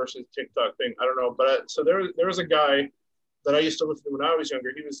YouTuber versus TikTok thing. I don't know. But so there was a guy that I used to listen to when I was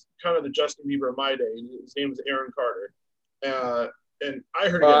younger. He was kind of the Justin Bieber of my day. His name was Aaron Carter. And I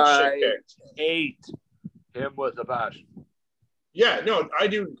heard he got shit kicked. Hate him with a passion. Yeah, no, I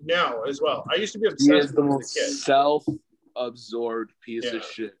do now as well. I used to be obsessed with him as a kid. The most self-absorbed piece of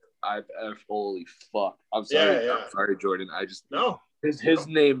shit I've ever. Holy fuck! I'm sorry. I'm sorry, Jordan. I just his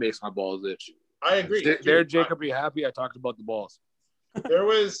name makes my balls itch. I agree. There, Jacob, be happy. I talked about the balls. There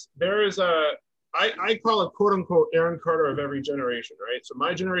is I call it quote unquote Aaron Carter of every generation, right? So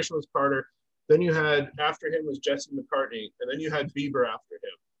my generation was Carter. Then you had after him was Jesse McCartney, and then you had Bieber after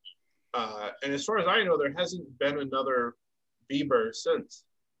him. And as far as I know, there hasn't been another Bieber since.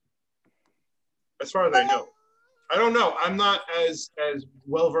 As far as I know. I don't know. I'm not as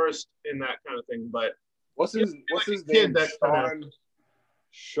well versed in that kind of thing, but what's his name?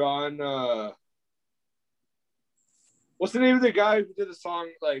 Sean. What's the name of the guy who did the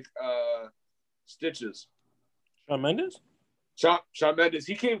song like Stitches? Shawn Mendes? Shawn Mendes.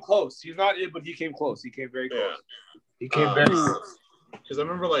 He came close. He's not it, but he came close. He came very close. He came very close. Because I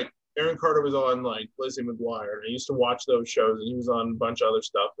remember like Aaron Carter was on like Lizzie McGuire, and I used to watch those shows, and he was on a bunch of other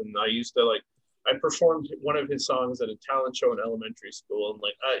stuff, and I used to like. I performed one of his songs at a talent show in elementary school, and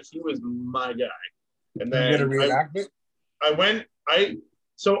like he was my guy. And then I went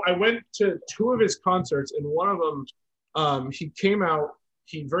to 2 of his concerts, and one of them, he came out.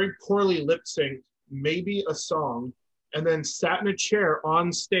 He very poorly lip synced maybe a song, and then sat in a chair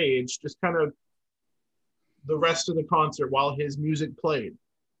on stage, just kind of the rest of the concert while his music played.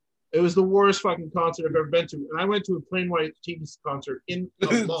 It was the worst fucking concert I've ever been to. And I went to a Plain White T's concert in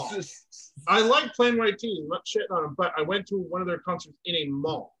a mall. I like Plain White T's, I'm not shitting on them, but I went to one of their concerts in a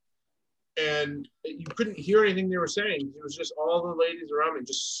mall. And you couldn't hear anything they were saying. It was just all the ladies around me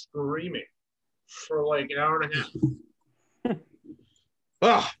just screaming for like an hour and a half.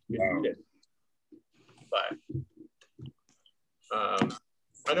 But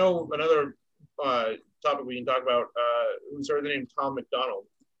I know another topic we can talk about. Who's heard the name Tom McDonald?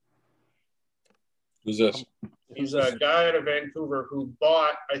 Who's this? He's a guy out of Vancouver who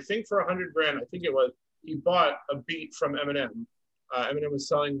bought, I think for $100,000, I think it was, he bought a beat from Eminem. Eminem was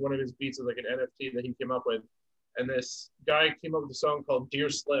selling one of his beats as like an NFT that he came up with. And this guy came up with a song called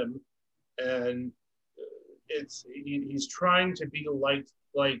Dear Slim. And he's trying to be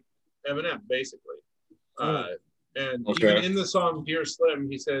like Eminem, basically. And even in the song Dear Slim,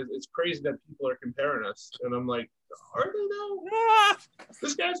 he says, it's crazy that people are comparing us. And I'm like, are they though?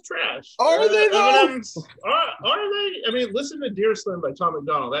 This guy's trash. Are they though? Are they? I mean, listen to Dear Slim by Tom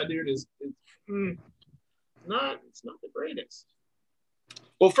McDonald. That dude is not the greatest.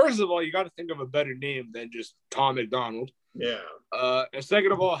 Well, first of all, you got to think of a better name than just Tom McDonald. Yeah. And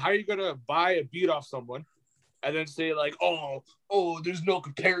second of all, how are you gonna buy a beat off someone and then say like, oh, there's no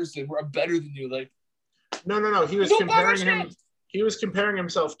comparison. We're better than you. Like, no. He was comparing him. He was comparing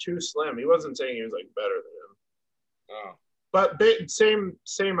himself to Slim. He wasn't saying he was like better than him. Oh. But same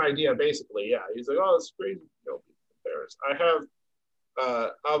idea basically. Yeah. He's like, oh, it's crazy. No comparison. I have.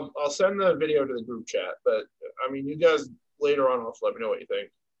 I'll send the video to the group chat. But I mean, you guys later on, let me know what you think.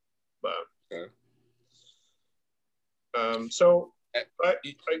 But. Okay. So I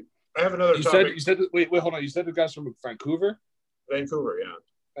have another topic. Wait, hold on. You said the guy's from Vancouver? Vancouver,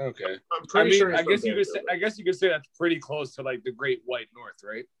 yeah. Okay. I'm pretty sure. I guess you could say that's pretty close to like the Great White North,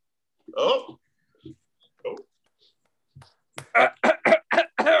 right? Oh.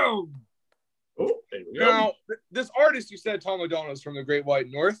 Now, this artist you said, Tom O'Donnell, is from the Great White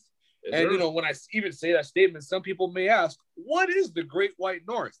North. And, when I even say that statement, some people may ask, what is the Great White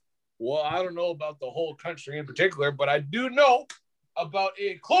North? Well, I don't know about the whole country in particular, but I do know about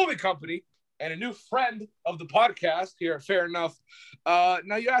a clothing company and a new friend of the podcast here at Fair Enough.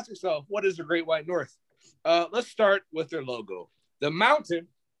 Now, you ask yourself, what is the Great White North? Let's start with their logo. The mountain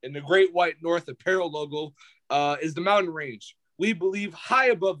in the Great White North apparel logo is the mountain range. We believe high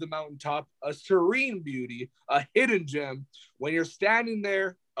above the mountaintop, a serene beauty, a hidden gem. When you're standing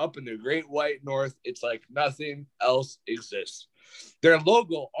there up in the Great White North, it's like nothing else exists. Their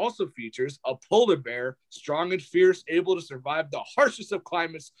logo also features a polar bear, strong and fierce, able to survive the harshest of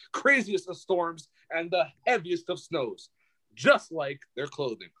climates, craziest of storms, and the heaviest of snows, just like their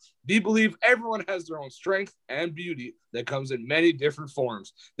clothing. We believe everyone has their own strength and beauty that comes in many different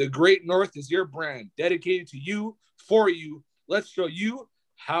forms. The Great North is your brand, dedicated to you, for you. Let's show you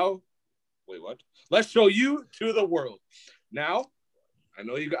how. Wait, what? Let's show you to the world. Now, I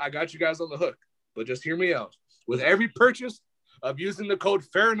know I got you guys on the hook, but just hear me out. With every purchase of using the code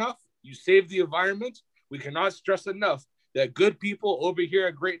Fair Enough, you save the environment. We cannot stress enough that good people over here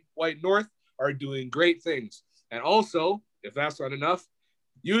at Great White North are doing great things. And also, if that's not enough,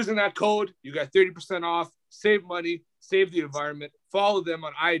 using that code, you got 30% off, save money, save the environment. Follow them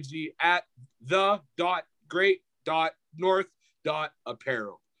on IG at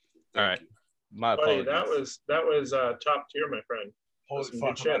the.great.north.apparel. All right. My apologies. Buddy, that was top tier, my friend. Holy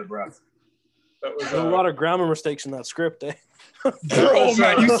fuck, I'm out of breath. That was a lot of grammar mistakes in that script, eh? Oh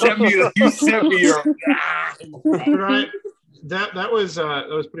man, you sent me your right. That was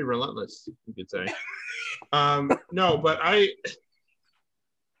pretty relentless, you could say. No, but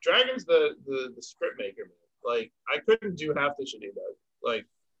Dragon's the script maker, man. Like, I couldn't do half the shit he does. Like,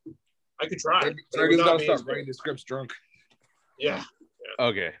 I could try. Dragon's gotta start writing the scripts drunk. Yeah.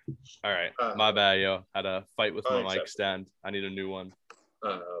 Okay. All right. My bad, yo. Had a fight with my mic stand. I need a new one.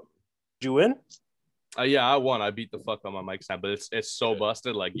 Did you win? Yeah, I won. I beat the fuck on my mic stand, but it's so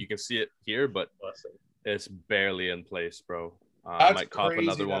busted. Like, you can see it here, but it's barely in place, bro. I might cop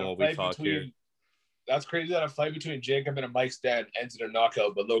another one while we talk here. That's crazy that a fight between Jacob and a mic stand ends in a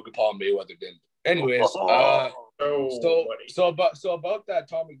knockout, but Logan Paul and Mayweather didn't. Anyways, so about that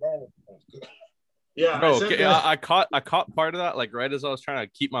Tommy Garland. Yeah, bro. I caught part of that, like right as I was trying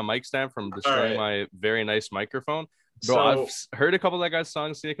to keep my mic stand from destroying my very nice microphone. Bro, I've heard a couple of that guy's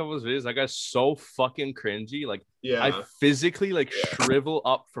songs, seen a couple of his videos. That guy's so fucking cringy. Like, I physically shrivel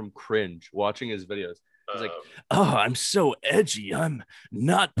up from cringe watching his videos. He's like, oh, I'm so edgy. I'm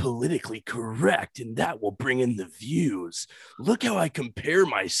not politically correct, and that will bring in the views. Look how I compare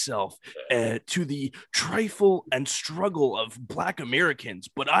myself to the trifle and struggle of Black Americans,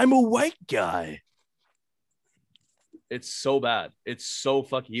 but I'm a white guy. It's so bad. It's so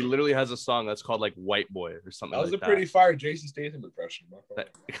fucking. He literally has a song that's called like "White Boy" or something. That was like a pretty fire Jason Statham impression.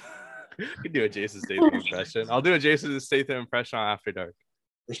 You can do a Jason Statham impression. I'll do a Jason Statham impression on After Dark.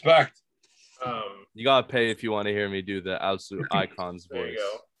 Respect. You gotta pay if you want to hear me do the absolute icons voice.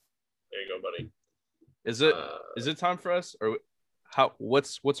 There you go, buddy. Is it time for us, or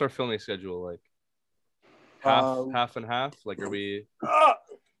what's our filming schedule like? Half and half. Like, are we?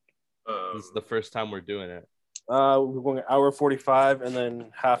 This is the first time we're doing it. We're going an hour 45 and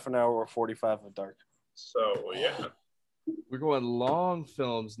then half an hour or 45 of dark. So yeah, we're going long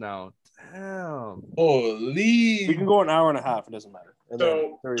films now. Damn. Holy. We can go an hour and a half. It doesn't matter. And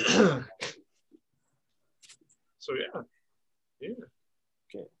so yeah. Okay.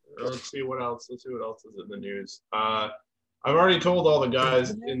 Let's see what else. Let's see what else is in the news. I've already told all the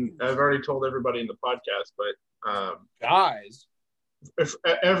guys, I've already told everybody in the podcast, but guys,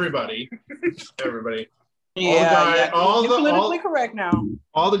 everybody. Yeah, all the politically correct now.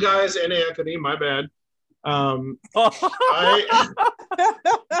 All the guys in Anthony, my bad. Damn.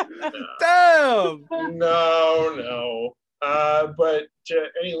 No. But to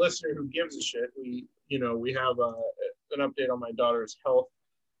any listener who gives a shit, we have an update on my daughter's health.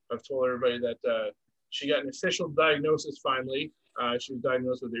 I've told everybody that she got an official diagnosis finally. She was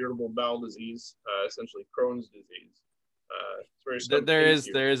diagnosed with irritable bowel disease, essentially Crohn's disease.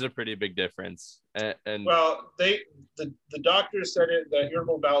 There is a pretty big difference. And well, the doctors said that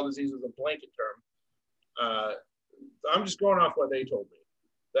irritable bowel disease was a blanket term. I'm just going off what they told me,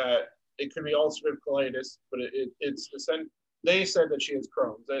 that it could be ulcerative colitis, but they said that she has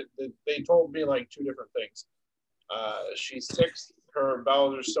Crohn's. They told me like two different things. She's 6. Her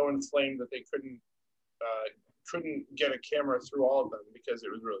bowels are so inflamed that they couldn't get a camera through all of them because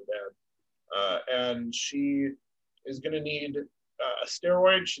it was really bad. And she is going to need a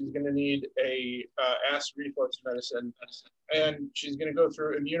steroid. She's going to need a acid reflux medicine, and she's going to go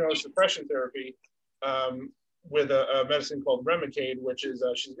through immunosuppression therapy with a medicine called Remicade, which is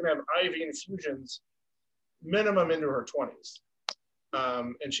she's going to have IV infusions minimum into her 20s,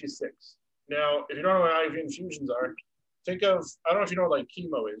 and she's 6. Now, if you don't know what IV infusions are, think of, I don't know if you know what like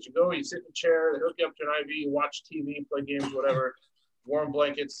chemo is. You go, you sit in a chair, they hook you up to an IV, you watch TV, play games, whatever, warm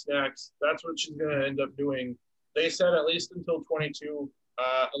blankets, snacks. That's what she's going to end up doing. They said at least until 22,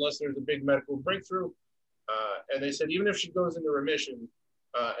 unless there's a big medical breakthrough. And they said even if she goes into remission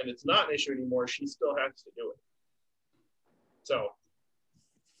and it's not an issue anymore, she still has to do it. So,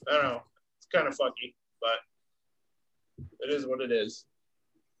 I don't know. It's kind of fucky, but it is what it is.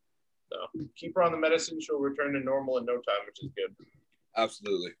 So, keep her on the medicine. She'll return to normal in no time, which is good.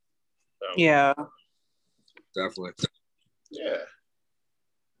 Absolutely. So, Yeah. Definitely. Yeah.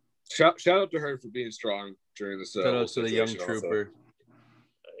 Shout out to her for being strong during this. Shout out to the young trooper.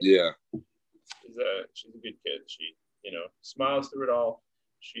 Yeah. She's a good kid. She, smiles through it all.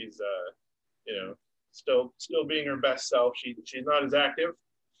 She's, still being her best self. She's not as active,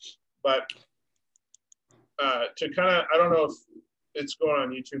 but to kind of, I don't know if it's going on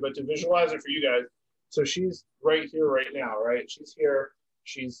YouTube, but to visualize it for you guys. So she's right here, right now, right? She's here.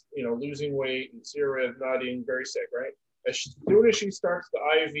 She's, losing weight and see her not eating, very sick, right? As soon as she starts the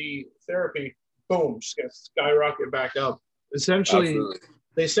IV therapy, boom, she's going to skyrocket back up. Essentially, Absolutely.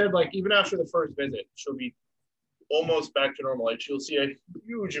 They said, like, even after the first visit, she'll be almost back to normal. Like, she'll see a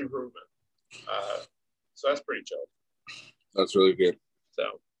huge improvement. So that's pretty chill. That's really good.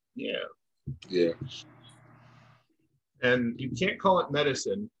 So, yeah. Yeah. And you can't call it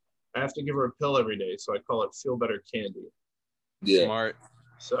medicine. I have to give her a pill every day, so I call it Feel Better Candy. Yeah. Smart.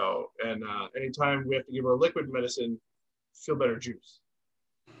 So, and anytime we have to give her a liquid medicine, Feel Better juice.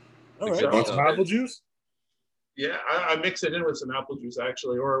 All right. So, want some apple juice? Yeah, I mix it in with some apple juice,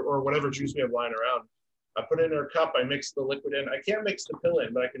 actually, or whatever juice we have lying around. I put it in her cup. I mix the liquid in. I can't mix the pill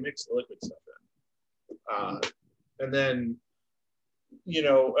in, but I can mix the liquid stuff in. And then,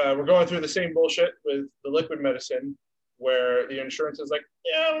 we're going through the same bullshit with the liquid medicine where the insurance is like,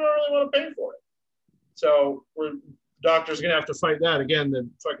 yeah, I don't really want to pay for it. So doctors are going to have to fight that again, the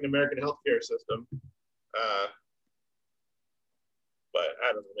fucking American healthcare system. But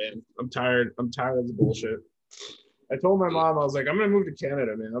I don't know, man. I'm tired of the bullshit. I told my mom, I was like, I'm going to move to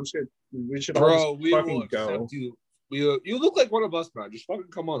Canada, man. We should all just fucking go. You look like one of us, man. Just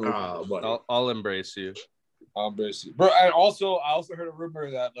fucking come on over. I'll embrace you. I'll embrace you, bro. And also, I also heard a rumor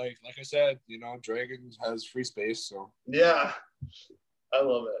that, like I said, Dragon has free space. So yeah, I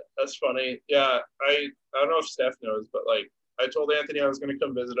love it. That's funny. Yeah, I don't know if Steph knows, but like, I told Anthony I was going to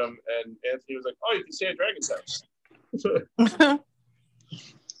come visit him, and Anthony was like, "Oh, you can stay at Dragon's house." So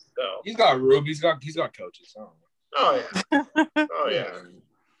he's got room. He's got coaches. Oh yeah. Oh yeah.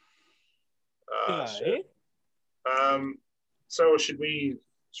 Shit. So should we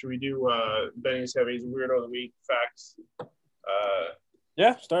do Benny's Heavies Weirdo of the Week facts?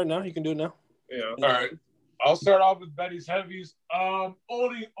 Yeah, start now. You can do it now. All right. I'll start off with Benny's Heavies.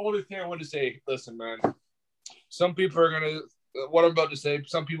 Only thing I want to say, listen, man. Some people are gonna what I'm about to say,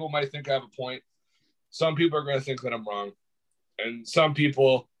 some people might think I have a point. Some people are gonna think that I'm wrong. And some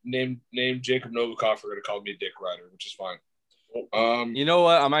people named Jacob Novikov are gonna call me a dick rider, which is fine. You know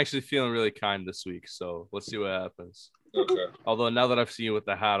what? I'm actually feeling really kind this week, so let's see what happens. Okay. Although now that I've seen you with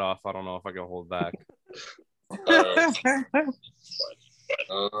the hat off, I don't know if I can hold back.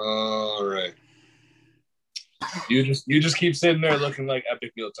 All right. You just keep sitting there looking like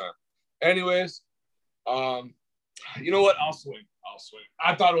epic mealtime. Anyways, you know what? I'll swing.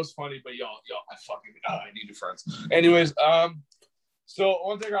 I thought it was funny, but y'all, I need new friends. Anyways, so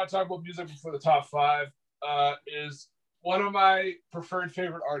one thing I gotta talk about music before the top 5 is one of my preferred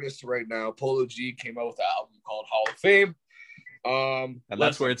favorite artists right now, Polo G, came out with an album called Hall of Fame. And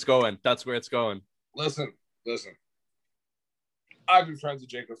that's where it's going. Listen. I've been friends with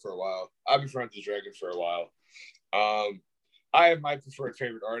Jacob for a while. I've been friends with Dragon for a while. I have my preferred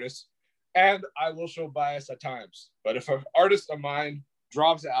favorite artist, and I will show bias at times. But if an artist of mine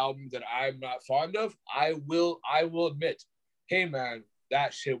drops an album that I'm not fond of, I will admit, hey man,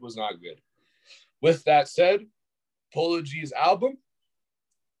 that shit was not good. With that said, Polo G's album,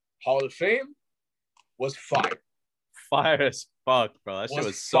 Hall of Fame, was fire. Fire as fuck, bro. That shit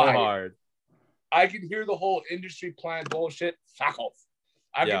was so hard. I can hear the whole industry plan bullshit. Fuck off.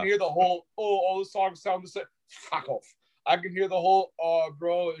 I can hear the whole, the songs sound the same. Fuck off. I can hear the whole, oh,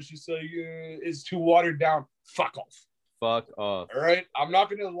 bro, it's just like, it's too watered down. Fuck off. Fuck off. All right. I'm not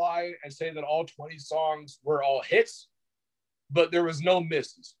going to lie and say that all 20 songs were all hits, but there was no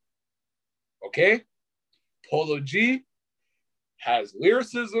misses. Okay. Polo G has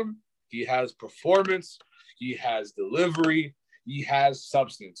lyricism. He has performance. He has delivery. He has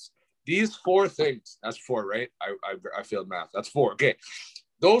substance. These 4 things. That's 4, right? I failed math. That's 4. Okay.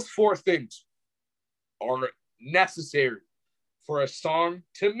 Those 4 things are necessary for a song,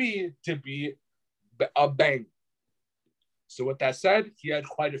 to me, to be a bang. So with that said, he had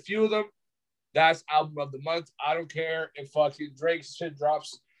quite a few of them. That's album of the month. I don't care if fucking Drake's shit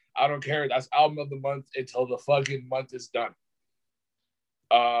drops. I don't care. That's album of the month until the fucking month is done.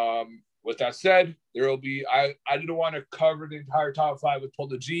 With that said, there will be. I didn't want to cover the entire top 5 with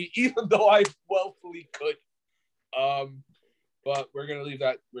Polo G, even though I willfully could. But we're gonna leave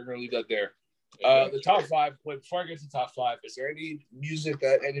that. We're gonna leave that there. The top 5. Wait, before I get to the top 5, is there any music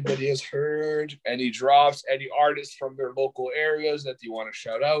that anybody has heard? Any drops? Any artists from their local areas that you want to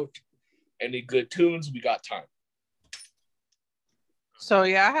shout out? Any good tunes? We got time. So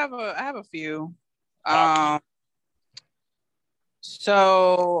yeah, I have a few.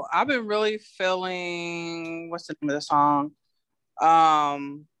 So I've been really feeling, what's the name of the song?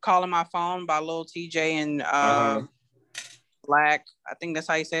 Calling My Phone by Lil TJ and Black. I think that's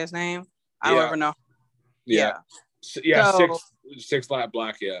how you say his name. I don't ever know. Yeah. So, 6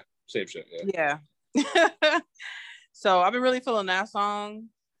 Black. Yeah. Same shit. Yeah. So I've been really feeling that song.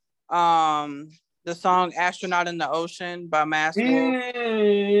 The song Astronaut in the Ocean by Mask Wolf.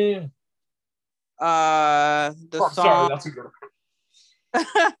 Song. Sorry, that's a good one.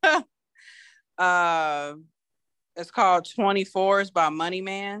 It's called 24s by Money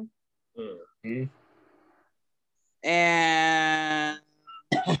Man. Mm-hmm. And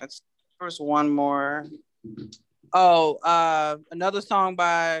there's one more. Oh, another song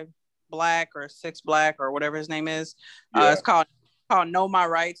by Black or 6 Black or whatever his name is. It's called Know My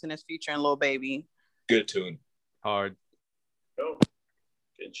Rights, and it's featuring Lil Baby. Good tune. Hard. Oh,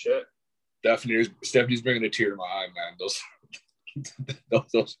 good shit. Stephanie's bringing a tear to my eye, man. Those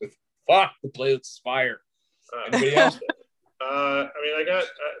fuck, the playlist is fire. Anybody else? I mean, I got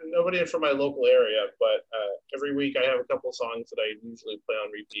nobody from my local area, but every week I have a couple songs that I usually play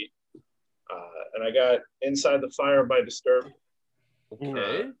on repeat. And I got Inside the Fire by Disturbed.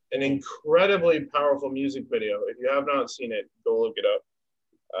 Okay. An incredibly powerful music video. If you have not seen it, go look it up.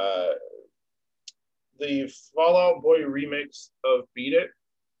 The Fall Out Boy remix of Beat It.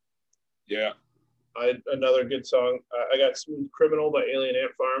 Yeah. Another good song. I got Smooth Criminal by Alien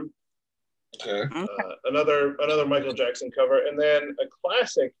Ant Farm. Okay. Another Michael Jackson cover, and then a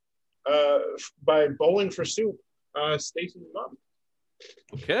classic by Bowling for Soup, Stacy's Mom.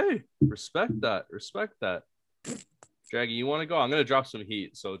 Okay, respect that. Dragon, you want to go? I'm gonna drop some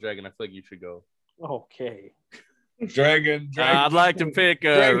heat. So, Dragon, I feel like you should go. Okay. Dragon. I'd like to pick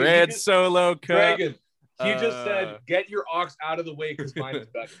a red solo cup. Dragon. He just said, "Get your ox out of the way because mine is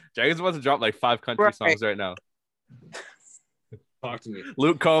better." Dragon's about to drop like 5 country songs right now. Talk to me.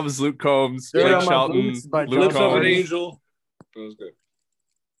 Luke Combs, Blake Shelton, Luke Combs. Angel. That was good.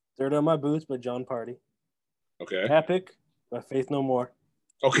 Dirt on My Boots by John Party. Okay. Epic by Faith No More.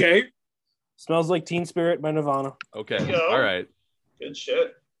 Okay. Smells Like Teen Spirit by Nirvana. Okay. All right. Good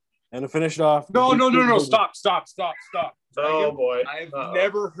shit. And to finish it off. No. Stop. Oh boy. I've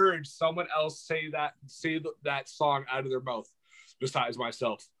never heard someone else say that song out of their mouth besides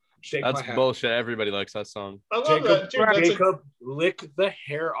myself. That's bullshit. Everybody likes that song. I love that. Dude, Jacob, lick the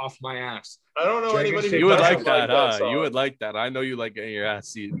hair off my ass. I don't know anybody who you would like that, huh? You would like that. I know you like getting your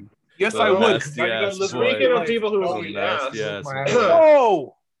ass eaten. Yes, I would. Speaking of people who eat ass.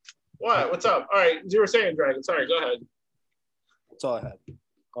 Oh! What? What's up? All right. You were saying, Dragon. Sorry, go ahead. That's all I had.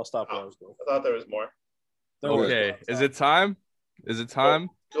 I'll stop where I was going. I thought there was more. Okay. Is it time?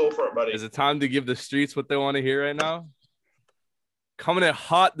 Go for it, buddy. Is it time to give the streets what they want to hear right now? Coming in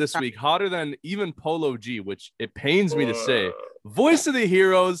hot this week, hotter than even Polo G, which it pains me to say. Voice of the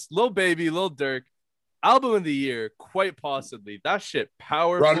Heroes, Lil Baby, Lil Durk, album of the year, quite possibly. That shit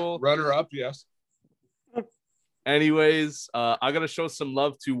powerful. Runner up, yes. Anyways, I gotta show some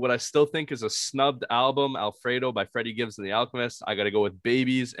love to what I still think is a snubbed album, Alfredo by Freddie Gibbs and the Alchemist. I gotta go with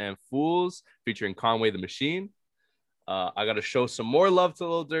Babies and Fools featuring Conway the Machine. I gotta show some more love to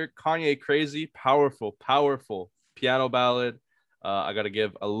Lil Durk, Kanye Crazy, powerful piano ballad. I got to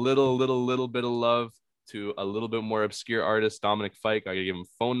give a little bit of love to a little bit more obscure artist, Dominic Fike. I got to give him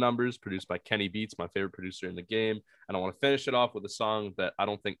Phone Numbers, produced by Kenny Beats, my favorite producer in the game. And I want to finish it off with a song that I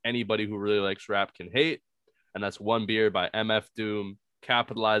don't think anybody who really likes rap can hate. And that's One Beer by MF Doom.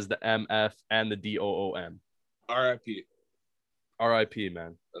 Capitalize the MF and the DOOM. R.I.P. R.I.P.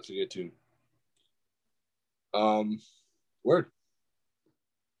 man. That's a good tune. Word.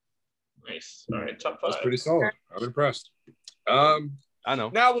 Nice. All right, top 5. That's pretty solid. I'm impressed. I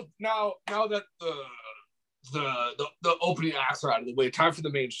know. Now that the opening acts are out of the way, time for the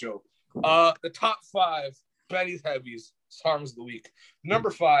main show. The top 5 Benny's Heavies songs of the week.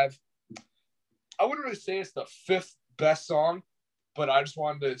 Number 5. I wouldn't really say it's the 5th best song, but I just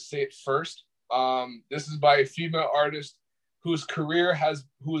wanted to say it first. This is by a female artist whose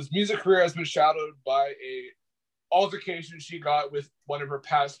music career has been shadowed by a altercation she got with one of her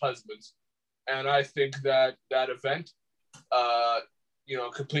past husbands, and I think that event,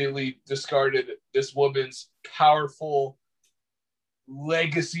 completely discarded this woman's powerful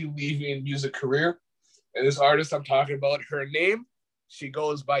legacy-leaving music career. And this artist I'm talking about, her name, she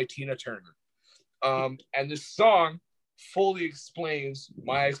goes by Tina Turner. And this song fully explains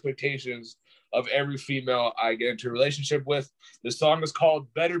my expectations of every female I get into a relationship with. The song is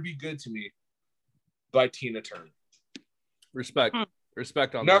called Better Be Good to Me by Tina Turner. Respect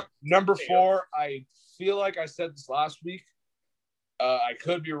on that. Number 4, I feel like I said this last week. I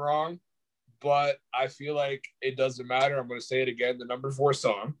could be wrong, but I feel like it doesn't matter. I'm going to say it again. The number 4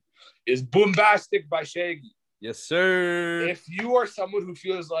 song is Boombastic by Shaggy. Yes, sir. If you are someone who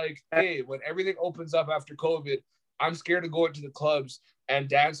feels like, hey, when everything opens up after COVID, I'm scared to go into the clubs and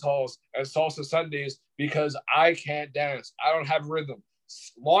dance halls and salsa Sundays because I can't dance. I don't have rhythm.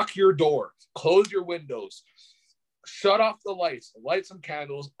 Lock your door. Close your windows. Shut off the lights. Light some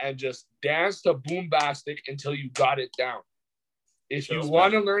candles and just dance to Boombastic until you got it down. If you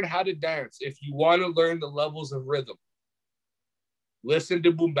want to learn how to dance, if you want to learn the levels of rhythm, listen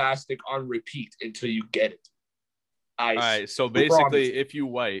to Boombastic on repeat until you get it. All right, so basically, if you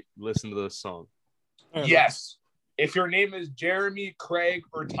white, listen to this song. Yes. If your name is Jeremy, Craig,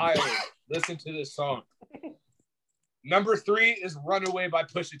 or Tyler, listen to this song. Number 3 is Runaway by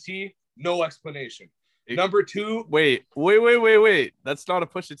Pusha T. No explanation. Number 2. Wait. That's not a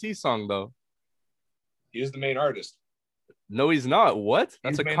Pusha T song, though. He is the main artist. No, he's not. What?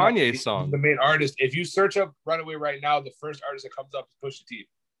 That's a Kanye song. He's the main artist. If you search up Runaway right now, the first artist that comes up is Pusha T.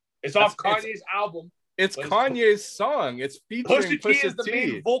 It's off Kanye's album. It's Kanye's song. It's featuring Pusha T. Is the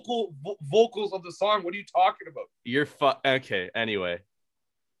main vocals of the song. What are you talking about? You're okay. Anyway.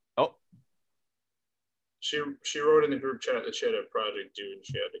 Oh. She wrote in the group chat that she had a project due and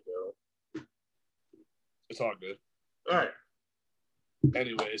she had to go. It's all good. All right.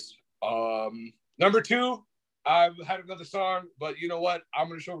 Anyways, number 2, I've had another song, but you know what? I'm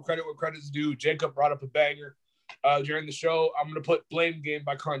going to show credit where credit's due. Jacob brought up a banger during the show. I'm going to put Blame Game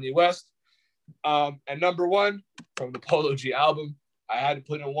by Kanye West. And number 1 from the Polo G album, I had to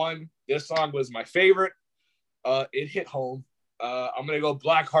put in 1. This song was my favorite. It hit home. I'm going to go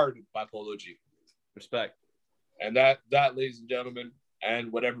Black Hearted by Polo G. Respect. And that, ladies and gentlemen,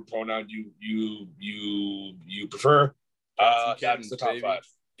 and whatever pronoun you prefer, that's the top baby. 5.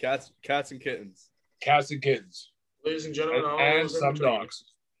 Cats and kittens. Cats and kittens. Ladies and gentlemen, and some dogs.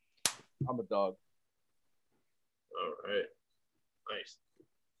 I'm a dog. All right. Nice.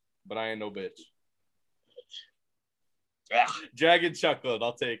 But I ain't no bitch. Ah. Jagged chocolate.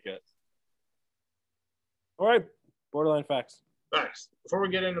 I'll take it. All right. Borderline facts. Facts. Before we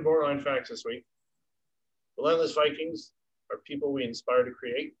get into borderline facts this week, Relentless Vikings are people we inspire to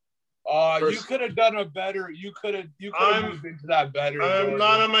create. You could have done a better. You could have moved into that better. I'm Jordan.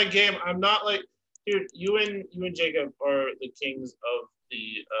 not on my game. I'm not like, dude. You and Jacob are the kings of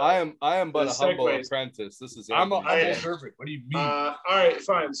the. I am but a humble apprentice. This is. I'm a servant. What do you mean? All right,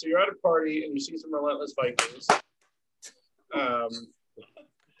 fine. So you're at a party and you see some Relentless Vikings.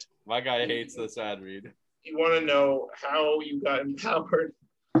 My guy hates this ad read. You want to know how you got empowered?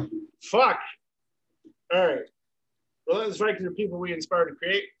 Fuck. All right. Relentless Vikings are people we inspire to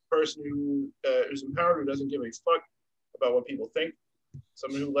create. Person who's empowered, who doesn't give a fuck about what people think.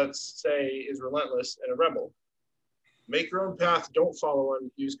 Someone who, let's say, is relentless and a rebel. Make your own path. Don't follow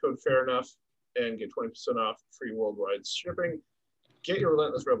one. Use code Fair Enough and get 20% off free worldwide shipping. Get your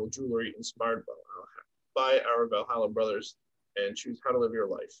Relentless Rebel jewelry inspired by our Valhalla brothers and choose how to live your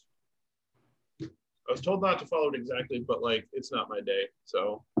life. I was told not to follow it exactly, but like it's not my day.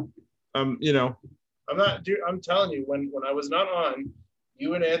 So, I'm not. Dude, I'm telling you, when I was not on,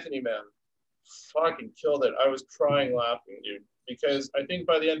 you and Anthony, man, fucking killed it. I was crying laughing, dude, because I think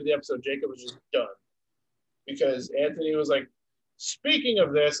by the end of the episode, Jacob was just done. Because Anthony was like, speaking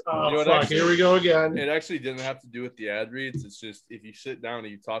of this, here we go again. It actually didn't have to do with the ad reads. It's just if you sit down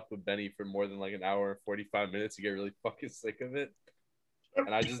and you talk with Benny for more than like an hour and 45 minutes, you get really fucking sick of it.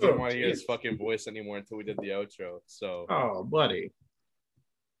 And I just didn't want to hear his fucking voice anymore until we did the outro. So. Oh, buddy.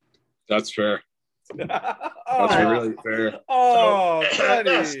 That's fair. That's really fair. Oh, That's buddy.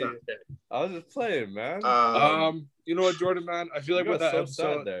 not fair. I was just playing, man. You know what, Jordan, man? I feel like with that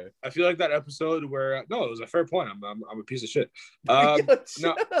episode, I feel like that episode where no, it was a fair point. I'm a piece of shit. No, I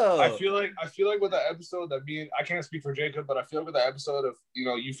feel like with that episode that I can't speak for Jacob, but I feel like with that episode of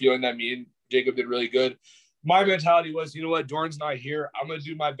you feeling that me and Jacob did really good. My mentality was, you know what, Jordan's not here. I'm gonna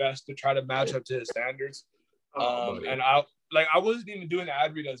do my best to try to match up to his standards. And I wasn't even doing the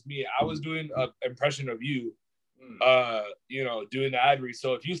ad read as me. I was doing an impression of you. Doing the ad read.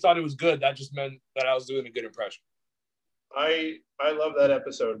 So if you thought it was good, that just meant that I was doing a good impression. I love that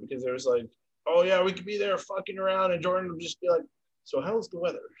episode because there was like, oh yeah, we could be there fucking around, and Jordan would just be like, so how's the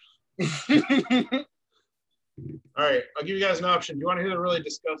weather? All right, I'll give you guys an option. Do you want to hear the really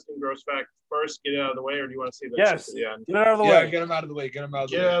disgusting gross fact first, get it out of the way, or do you want to see that? Yes. Yeah, get it out of the way. Get him out of the way. Get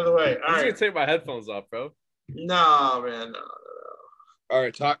out of the way. All I'm right. just gonna take my headphones off, bro. No, man, no. All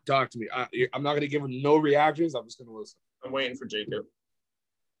right, talk to me. I'm not gonna give him no reactions. I'm just gonna listen. I'm waiting for Jacob.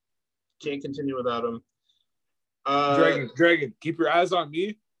 Can't continue without him. Dragon, keep your eyes on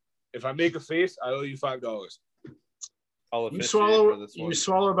me. If I make a face, I owe you $5. You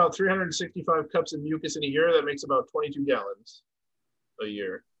swallow about 365 cups of mucus in a year. That makes about 22 gallons a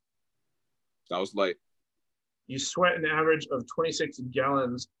year. That was light. You sweat an average of 26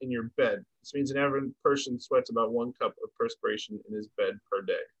 gallons in your bed. This means an average person sweats about 1 cup of perspiration in his bed per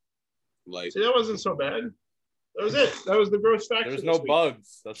day. Light. See, that wasn't so bad. That was it. That was the gross facts. There's no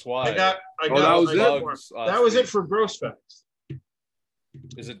bugs. That's why. That was it for gross facts.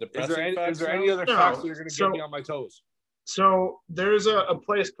 Is it depressing? Is there any other facts that are going to get me on my toes? So there's a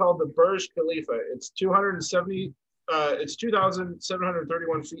place called the Burj Khalifa. It's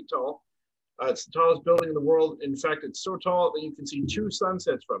 2,731 feet tall. It's the tallest building in the world. In fact, it's so tall that you can see 2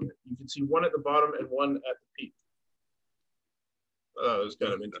 sunsets from it. You can see one at the bottom and one at the peak. That was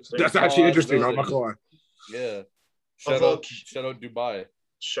kind of interesting. That's actually interesting. I'm not gonna lie. Yeah. Shout out Dubai.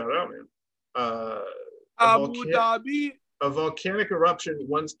 Shout out, man. Abu Dhabi. A volcanic eruption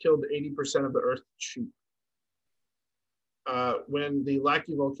once killed 80% of the Earth's sheep. When the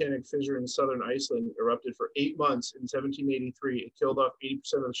Lackluster volcanic fissure in southern Iceland erupted for 8 months in 1783, it killed off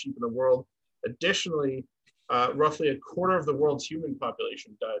 80% of the sheep in the world. Additionally, roughly a quarter of the world's human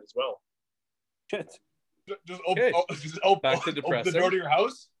population died as well. Shit. Just open the door to your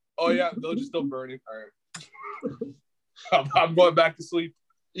house. Oh yeah, they'll just still burn it. All right. I'm going back to sleep.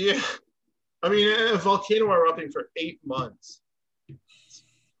 Yeah, I mean, a volcano erupting for 8 months. It's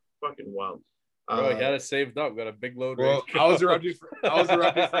fucking wild. Bro, you got it saved up. Got a big load. Well, I was erupting for 8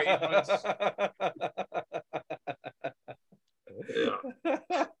 months. Yeah.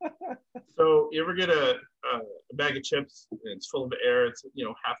 So you ever get a bag of chips and it's full of air? It's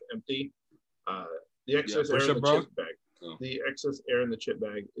half empty. The excess air in the chip bag. Oh. The excess air in the chip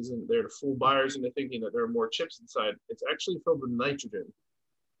bag isn't there to fool buyers into thinking that there are more chips inside. It's actually filled with nitrogen.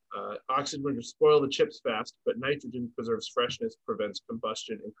 Oxygen would spoil the chips fast, but nitrogen preserves freshness, prevents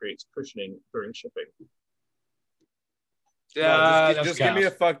combustion, and creates cushioning during shipping. Yeah, just give me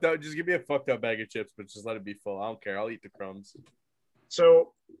a fucked up bag of chips, but just let it be full. I don't care. I'll eat the crumbs.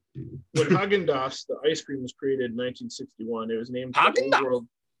 So, when Haagen-Dazs, the ice cream, was created in 1961, it was named for old world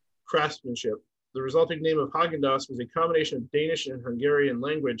craftsmanship. The resulting name of Haagen-Dazs was a combination of Danish and Hungarian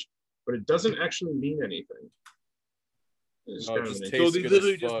language, but it doesn't actually mean anything. So they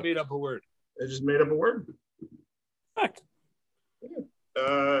literally just made up a word. They just made up a word. Fact.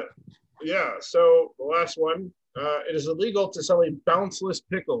 Yeah. So the last one. It is illegal to sell a bounceless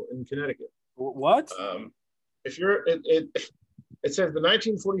pickle in Connecticut. What? It says the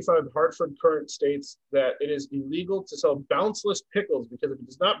 1945 Hartford Current states that it is illegal to sell bounceless pickles because if it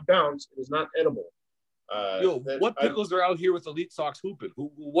does not bounce, it is not edible. What pickles are out here with Elite Sox hooping?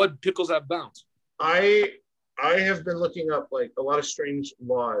 What pickles have bounce? I have been looking up like a lot of strange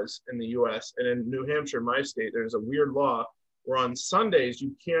laws in the U.S. and in New Hampshire, my state, there's a weird law where on Sundays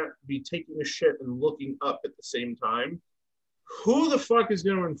you can't be taking a shit and looking up at the same time. Who the fuck is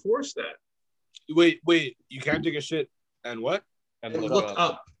going to enforce that? Wait, you can't take a shit and what? And look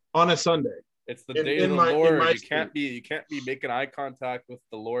up on a Sunday. It's the day of the Lord. You can't be making eye contact with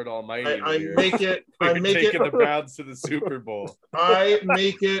the Lord Almighty. I make it the Browns to the Super Bowl. I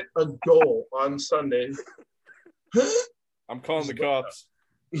make it a goal on Sundays. I'm calling the cops.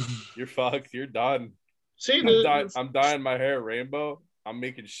 You're fucked. You're done. See, I'm dyeing my hair rainbow. I'm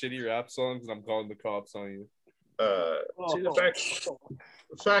making shitty rap songs, and I'm calling the cops on you. The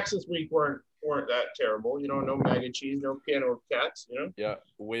facts this week weren't that terrible. No mac and cheese, no piano cats. Yeah,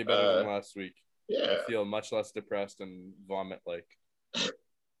 way better than last week. Yeah, I feel much less depressed and vomit like.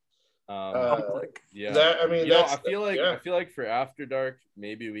 Yeah. That, I mean, I feel like for After Dark,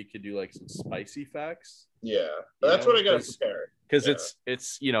 maybe we could do like some spicy facts. Yeah, that's what I gotta prepare. Because it's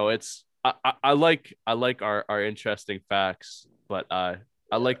I like our interesting facts, but I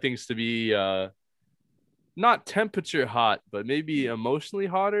like things to be not temperature hot, but maybe emotionally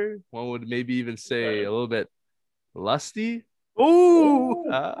hotter. One would maybe even say a little bit lusty. Ooh.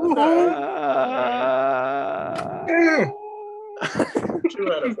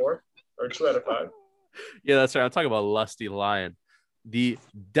 2 out of 4 or 2 out of 5. Yeah, that's right. I'm talking about Lusty Lion, the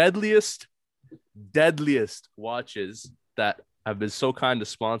deadliest watches that have been so kind to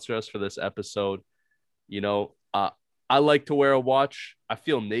sponsor us for this episode. I like to wear a watch. I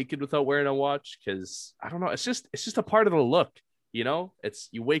feel naked without wearing a watch because I don't know. It's just a part of the look. It's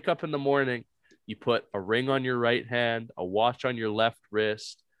you wake up in the morning, you put a ring on your right hand, a watch on your left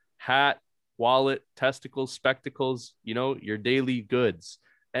wrist, hat, wallet, testicles, spectacles, your daily goods.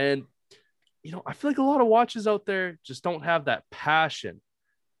 And, I feel like a lot of watches out there just don't have that passion,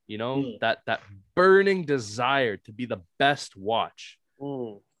 that burning desire to be the best watch.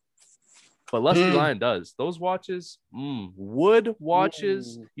 But Lusty Lion does. Those watches, wood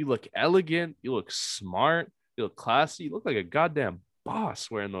watches, you look elegant, you look smart, you look classy, you look like a goddamn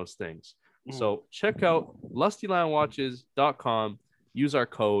boss wearing those things. So check out lustylionwatches.com. Use our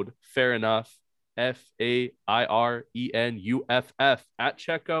code Fair Enough, FAIRENUFF at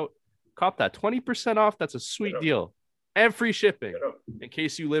checkout. Cop that 20% off. That's a sweet deal. And free shipping in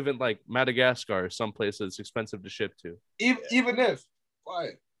case you live in like Madagascar or someplace that's expensive to ship to. Even if.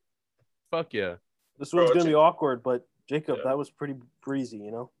 Why? Fuck yeah. This one's going to be awkward, but Jacob, that was pretty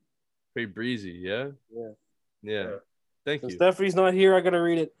breezy, Pretty breezy, yeah? Yeah. Thank you. Stephanie's not here. I got to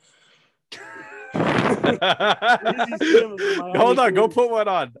read it. Hold on, go put one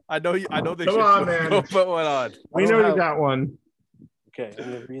on. I know they Come should. on, man. Go put one on. We know you got one. Okay, I'm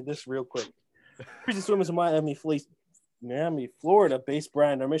going to read this real quick. Breezy Swim is a Miami, Florida-based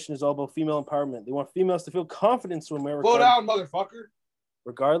brand. Our mission is all about female empowerment. They want females to feel confident in swimwear. Slow down, motherfucker.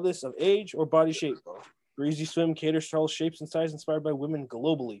 Regardless of age or body shape. Breezy Swim caters to all shapes and sizes inspired by women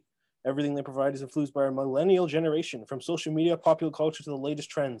globally. Everything they provide is influenced by our millennial generation, from social media, popular culture to the latest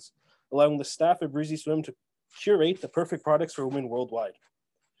trends, allowing the staff at Breezy Swim to curate the perfect products for women worldwide.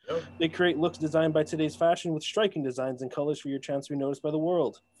 They create looks designed by today's fashion with striking designs and colors for your chance to be noticed by the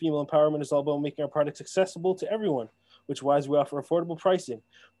world. Female empowerment is all about making our products accessible to everyone, which is why we offer affordable pricing.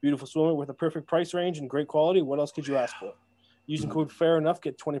 Beautiful swimwear with a perfect price range and great quality. What else could you ask for? Using code Fair Enough,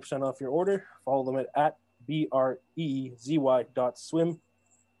 get 20% off your order. Follow them at breezy.swim.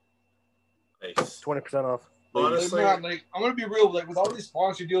 Nice. 20% off. Honestly, man, I'm gonna be real. With all these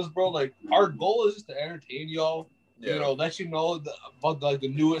sponsor deals, bro. Our goal is just to entertain y'all. Let you know about the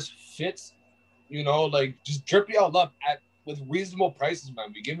newest fits. Just drip y'all up with reasonable prices,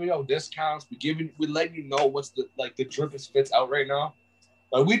 man. We giving y'all discounts. We letting you know what's the drippest fits out right now.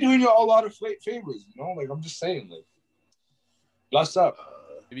 We doing y'all a lot of favors. I'm just saying, bless up.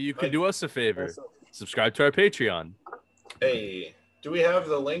 Maybe you could do us a favor. Subscribe to our Patreon. Hey, do we have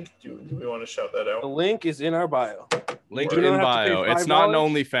the link? Do we want to shout that out? The link is in our bio. Link in bio. It's not an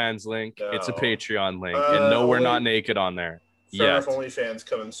OnlyFans link. No. It's a Patreon link. And no, we're not naked on there. Fair enough, OnlyFans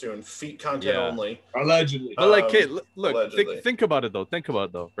coming soon. Feet content only. Allegedly. But look, think about it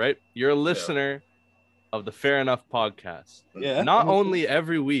though, right? You're a listener of the Fair Enough podcast. Yeah. Not only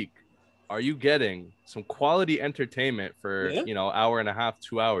every week are you getting some quality entertainment for, hour and a half,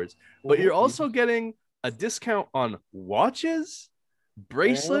 2 hours, but you're also getting a discount on watches,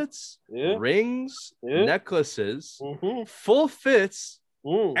 bracelets, rings, necklaces, full fits,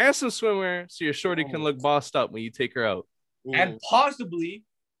 and some swimwear so your shorty can look bossed up when you take her out. And possibly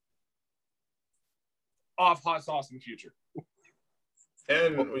off hot sauce in the future.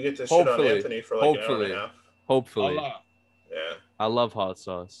 And we get to shit on Anthony for an hour and a half. Hopefully. Yeah. I love hot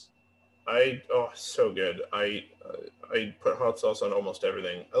sauce. So good. I put hot sauce on almost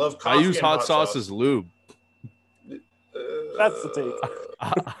everything. I love coffee. I use hot sauce as lube. That's the take.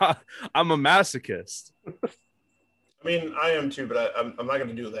 I'm a masochist. I mean, I am too, but I'm not going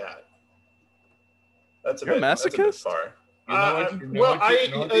to do that. You're a masochist? That's a bit far. Hold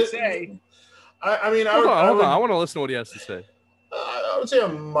on. I want to listen to what he has to say. I would say a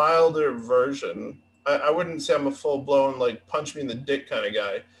milder version. I wouldn't say I'm a full blown punch me in the dick kind of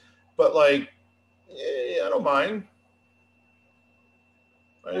guy, but I don't mind.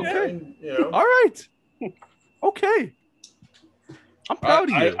 Okay. All right. Okay. I'm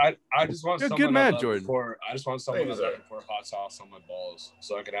proud of you. I just want You're a good man, Jordan. I just want someone to pour hot sauce on my balls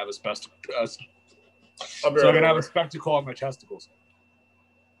so I can have a spectacle on my testicles.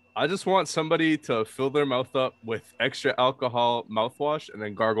 I just want somebody to fill their mouth up with extra alcohol mouthwash and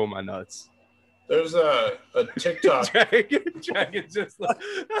then gargle my nuts. There's a TikTok. Dragon just like...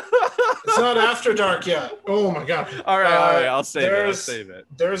 It's not after dark yet. Oh my god. All right. I'll save it.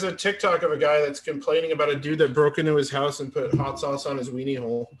 There's a TikTok of a guy that's complaining about a dude that broke into his house and put hot sauce on his weenie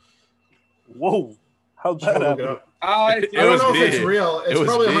hole. Whoa. How'd that happen? I don't know if it's real. It's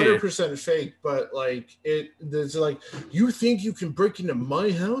probably 100% fake, but like there's like, you think you can break into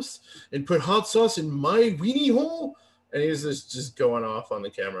my house and put hot sauce in my weenie hole? And he's just going off on the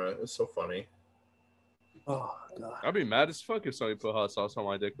camera. It's so funny. Oh god. I'd be mad as fuck if somebody put hot sauce on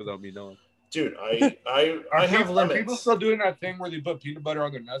my dick without me knowing. Dude, I have limits. Are people still doing that thing where they put peanut butter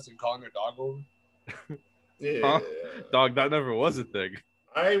on their nuts and calling their dog over? Yeah. Huh? Dog, that never was a thing.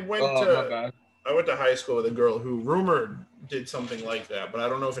 I went to high school with a girl who rumored did something like that, but I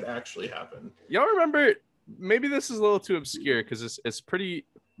don't know if it actually happened. Y'all remember? Maybe this is a little too obscure because it's pretty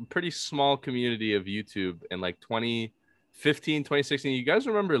small community of YouTube in like 2015, 2016. You guys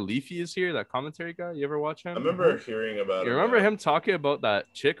remember Leafy is here? That commentary guy. You ever watch him? I remember hearing about. You remember him talking about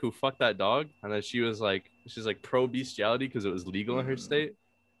that chick who fucked that dog, and then she's like pro bestiality because it was legal in her state.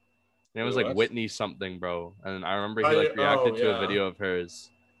 And it was like Whitney something, bro. And I remember he like reacted to a video of hers.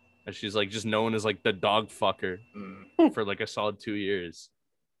 And she's like just known as like the dog fucker for like a solid 2 years.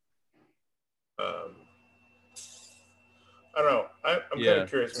 I don't know. I'm kind of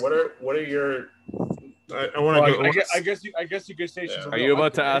curious. What are your? I want to go. I guess you could say. Yeah. Are you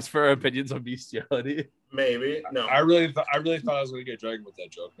about to ask for our opinions on bestiality? Maybe. No. I really thought I was going to get dragged with that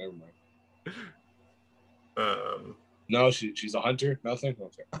joke. Never mind. No, she's a hunter. Nothing.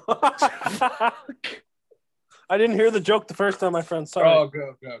 Okay. I didn't hear the joke the first time, my friend. Sorry. Oh, okay.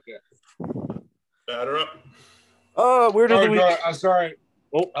 I don't know. Oh, weird of the week. I'm sorry.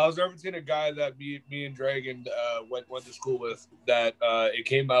 Oh, I was referencing a guy that me and Dragon went to school with. That it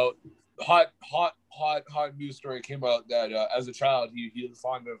came out hot news story came out that as a child he was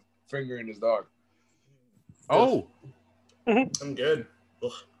fond of fingering his dog. Oh, I'm good.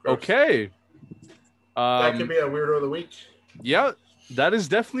 Ugh, okay. That could be a weirdo of the week. Yeah, that is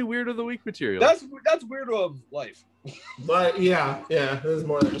definitely weirdo of the week material. That's weirdo of life. But yeah, this is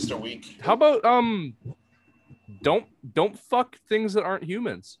more than just a week. How about don't fuck things that aren't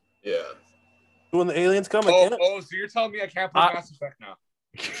humans. Yeah. When the aliens come, so you're telling me I can't play Mass Effect now?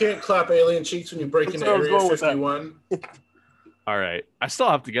 You can't clap alien cheeks when you break into Area 51. All right, I still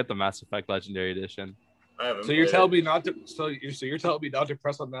have to get the Mass Effect Legendary Edition. So you're telling me not to? So you're telling me not to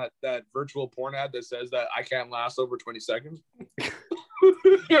press on that virtual porn ad that says that I can't last over 20 seconds?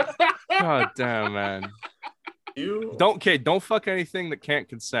 God damn, man! Don't fuck anything that can't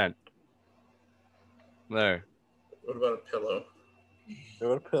consent. There. What about a pillow? What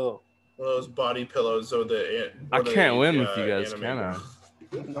about a pillow? One of those body pillows. I can't win with you guys, can I?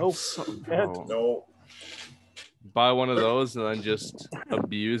 Nope. No. Buy one of those and then just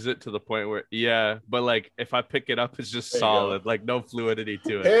abuse it to the point where but like if I pick it up it's just solid, like no fluidity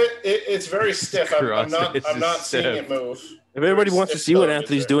to it. It's very stiff. I'm not seeing it move. If everybody wants to see what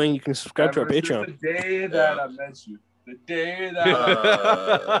Anthony's doing, you can subscribe to our Patreon. The day that I met you. The day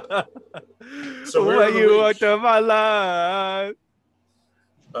that so when you walked up my life.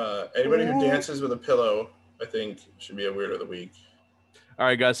 Anybody who dances with a pillow, I think, should be a weirdo of the week. All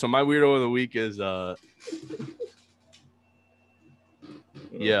right, guys. So my weirdo of the week is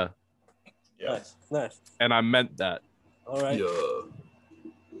yeah. Nice. And I meant that. All right. Yeah.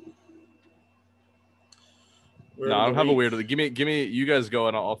 No, I don't have a weirdo. Give me. You guys go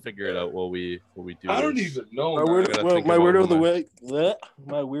and I'll figure it out while we do. I don't even know. My weirdo of the week.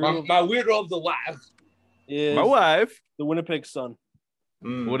 My weirdo of the life is my wife. The Winnipeg Sun.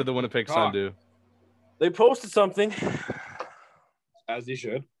 What did the Winnipeg Sun do? They posted something. As they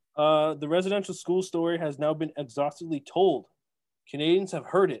should. The residential school story has now been exhaustively told. Canadians have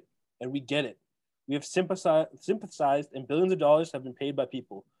heard it, and we get it. We have sympathized, and billions of dollars have been paid by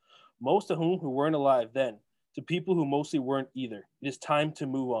people, most of whom who weren't alive then, to people who mostly weren't either. It is time to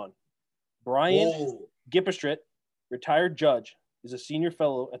move on. Brian Gipperstrit, retired judge, is a senior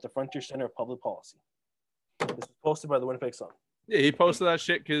fellow at the Frontier Center of Public Policy. This is posted by the Winnipeg Sun. Yeah, he posted that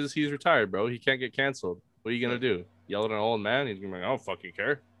shit because he's retired, bro. He can't get canceled. What are you gonna do? Yell at an old man? He's gonna be like, I don't fucking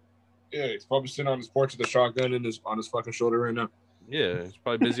care. Yeah, he's probably sitting on his porch with a shotgun on his fucking shoulder right now. Yeah, he's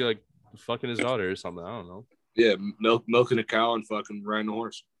probably busy like fucking his daughter or something. I don't know. Yeah, milking a cow and fucking riding a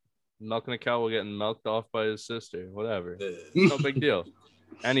horse. Milking a cow while getting milked off by his sister. Whatever. No big deal.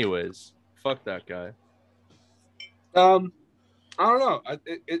 Anyways, fuck that guy. I don't know.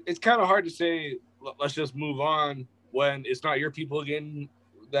 It's kind of hard to say. Let's just move on when it's not your people again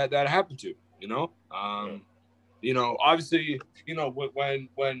that happened to. You know. You know, obviously, you know,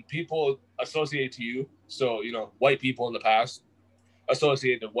 when people associate to you, so, you know, white people in the past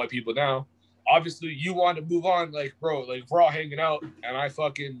associate to white people now, obviously you want to move on. Like, bro, like, we're all hanging out and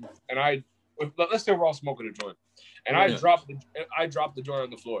let's say we're all smoking a joint and I drop the joint on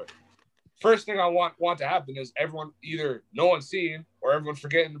the floor. First thing I want to happen is everyone, either no one's seeing or everyone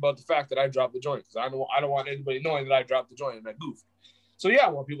forgetting about the fact that I dropped the joint, because I don't want anybody knowing that I dropped the joint and I goofed. So yeah, I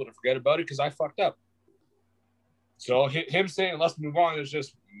want people to forget about it because I fucked up. So him saying let's move on is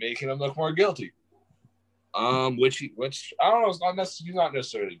just making him look more guilty. Which I don't know, he's not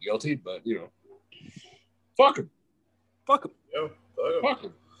necessarily guilty, but you know, fuck him. Yo, Fuck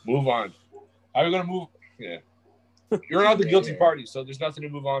him. Move on. How are you gonna move? Yeah. You're not the guilty party, so there's nothing to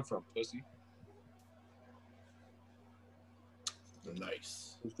move on from, pussy.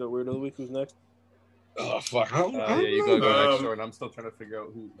 Nice. Who's got weird of the week? Who's next? Oh fuck! Yeah, you gotta go next door, and I'm still trying to figure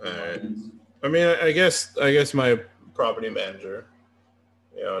out who. I mean, I guess my property manager,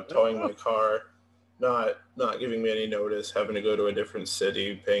 you know, towing my car, not giving me any notice, having to go to a different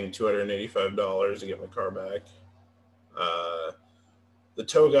city, paying $285 to get my car back. The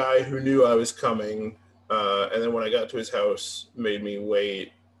tow guy who knew I was coming, and then when I got to his house, made me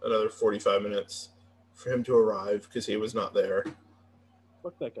wait another 45 minutes for him to arrive because he was not there.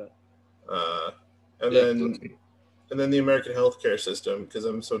 Fuck that guy. And then the American healthcare system, because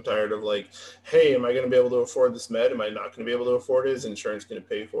I'm so tired of like, hey, am I going to be able to afford this med? Am I not going to be able to afford it? Is insurance going to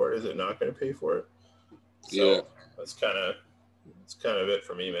pay for it? Is it not going to pay for it? So that's kind of it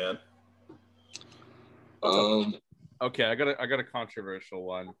for me, man. Okay, I got a controversial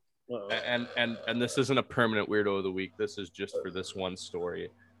one, and this isn't a permanent weirdo of the week. This is just for this one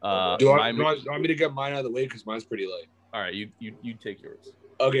story. Do you want me to get mine out of the way because mine's pretty light? All right, you take yours.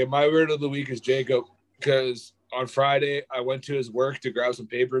 Okay, my weirdo of the week is Jacob, because on Friday I went to his work to grab some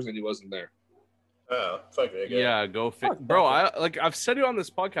papers and he wasn't there. Oh, fuck it. Yeah, bro. I've said it on this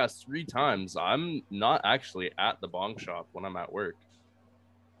podcast 3 times. I'm not actually at the bong shop when I'm at work.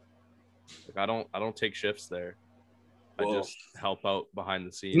 Like, I don't take shifts there. I just help out behind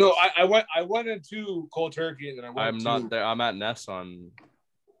the scenes. No, I went into Cold Turkey and then I'm not there. I'm at Ness on.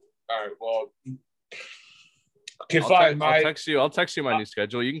 All right. Well. Okay, fine. I'll text you my new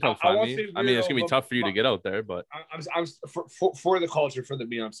schedule. You can come find me. I mean, it's gonna be tough for you to get out there, but I'm for the culture, for the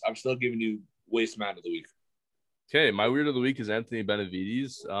me. I'm still giving you waste man of the week. Okay, my weird of the week is Anthony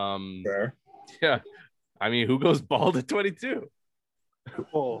Benavides. Fair. Yeah, I mean, who goes bald at 22?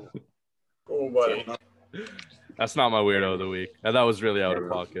 Oh, buddy. That's not my weirdo of the week. And that was really out of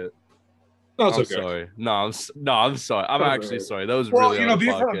pocket. No, it's I'm okay. Sorry. No, I'm sorry. I'm actually sorry. That was really out of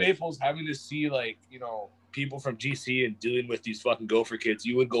being pocket. from Naples, having to see like, you know, people from GC and dealing with these fucking Gopher kids,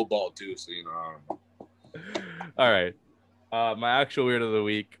 you would go bald too. So, you know. All right. My actual weirdo of the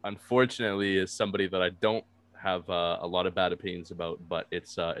week, unfortunately, is somebody that I don't have a lot of bad opinions about, but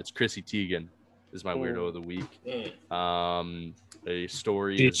it's Chrissy Teigen is my weirdo of the week. A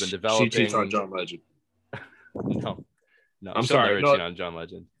story has been developing. She cheats on John Legend. No, I'm sorry. No, on John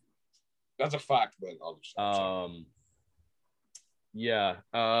Legend. That's a fact, but I'll just.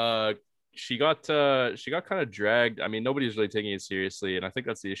 She got kind of dragged. I mean, nobody's really taking it seriously, and I think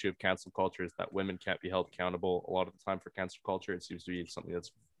that's the issue of cancel culture, is that women can't be held accountable a lot of the time for cancel culture. It seems to be something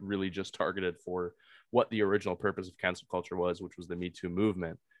that's really just targeted for what the original purpose of cancel culture was, which was the Me Too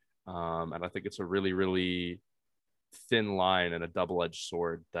movement. And I think it's a really, really thin line and a double-edged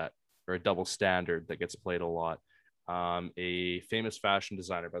sword or a double standard that gets played a lot. A famous fashion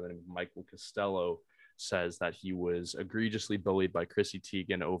designer by the name of Michael Costello says that he was egregiously bullied by Chrissy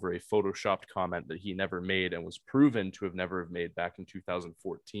Teigen over a photoshopped comment that he never made and was proven to have never made back in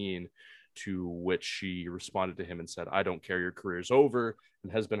 2014, to which she responded to him and said, "I don't care, your career's over,"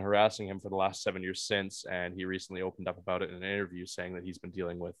 and has been harassing him for the last 7 years since. And he recently opened up about it in an interview, saying that he's been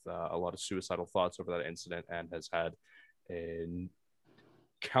dealing with a lot of suicidal thoughts over that incident and has had a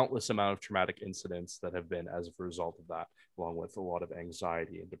countless amount of traumatic incidents that have been as a result of that, along with a lot of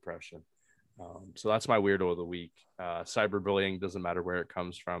anxiety and depression. So that's my weirdo of the week. Cyberbullying, doesn't matter where it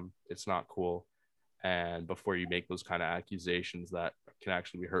comes from. It's not cool. And before you make those kind of accusations that can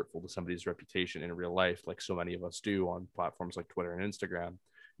actually be hurtful to somebody's reputation in real life, like so many of us do on platforms like Twitter and Instagram,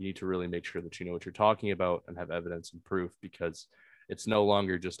 you need to really make sure that you know what you're talking about and have evidence and proof, because it's no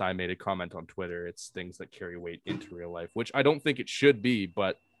longer just I made a comment on Twitter. It's things that carry weight into real life, which I don't think it should be,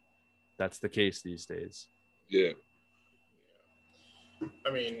 but that's the case these days. Yeah.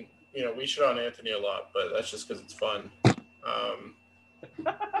 I mean, you know, we shit on Anthony a lot, but that's just because it's fun.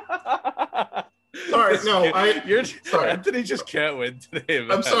 Sorry, no, sorry. Anthony just can't win today,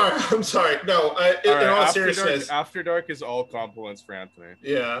 man. I'm sorry. No, in all seriousness. After Dark is all compliments for Anthony.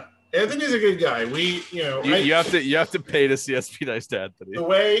 Yeah. Anthony's a good guy. You have to pay to see us be nice to Anthony.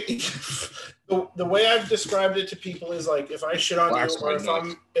 The way I've described it to people is like, if I shit on you or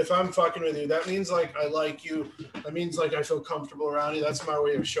if I'm fucking with you, that means like I like you. That means like I feel comfortable around you. That's my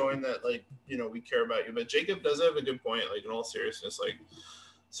way of showing that like, we care about you. But Jacob does have a good point. Like, in all seriousness, like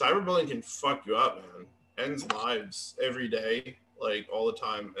cyberbullying can fuck you up, man. Ends lives every day, like all the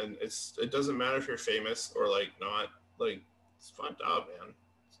time. And it doesn't matter if you're famous or like not. Like, it's fucked up, man.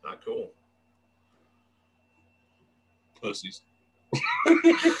 It's not cool. Pussies.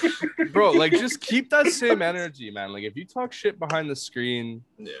 Bro, like, just keep that same energy, man. Like, if you talk shit behind the screen,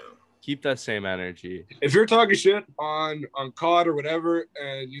 keep that same energy. If you're talking shit on COD or whatever,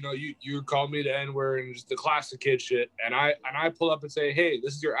 and you call me the N-word and just the classic kid shit, and I pull up and say, hey,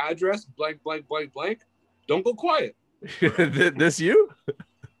 this is your address, blank, blank, blank, blank, don't go quiet. This you?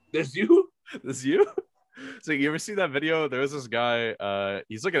 This you? This you? So you ever see that video? There was this guy,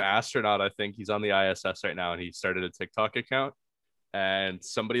 he's like an astronaut, I think. He's on the ISS right now, and he started a TikTok account. And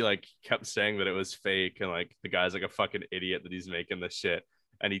somebody like kept saying that it was fake, and like the guy's like a fucking idiot that he's making this shit.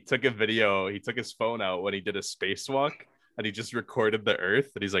 And he took a video, he took his phone out when he did a spacewalk, and he just recorded the Earth,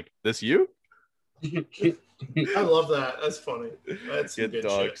 and he's like, this you? I love that. That's funny. That's good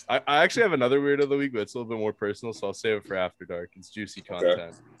dogs. Shit. I actually have another weird of the week, but it's a little bit more personal, so I'll save it for after dark. It's juicy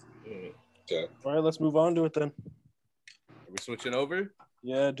content. Okay. All right, let's move on to it then. Are we switching over?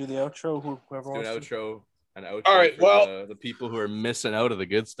 Yeah, do the outro. Whoever wants to. Outro. An outro. All right. Well, the people who are missing out of the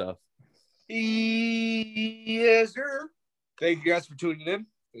good stuff. Yes, sir. Thank you guys for tuning in.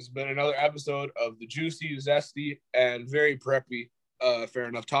 This has been another episode of the juicy, zesty, and very preppy Fair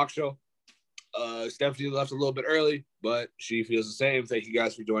Enough Talk Show. Stephanie left a little bit early, but she feels the same. Thank you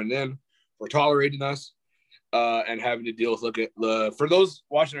guys for joining in, for tolerating us, and having to deal with for those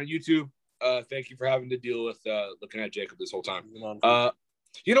watching on YouTube. Thank you for having to deal with looking at Jacob this whole time.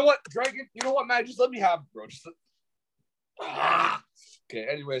 You know what, Dragon? You know what, man? Just let me have it, bro. Okay.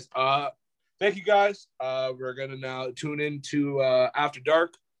 Anyways, thank you guys. We're gonna now tune into After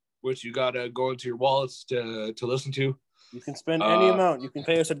Dark, which you gotta go into your wallets to listen to. You can spend any amount. You can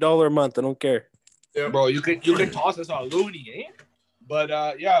pay us $1 a month. I don't care. Yeah, bro. You can toss us on loony, eh?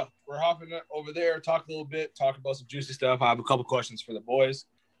 But yeah, we're hopping over there, talk a little bit, talk about some juicy stuff. I have a couple questions for the boys.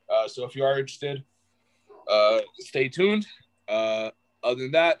 So if you are interested, stay tuned. Other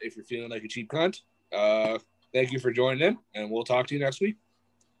than that, if you're feeling like a cheap cunt, thank you for joining in, and we'll talk to you next week.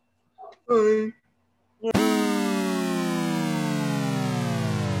 Bye.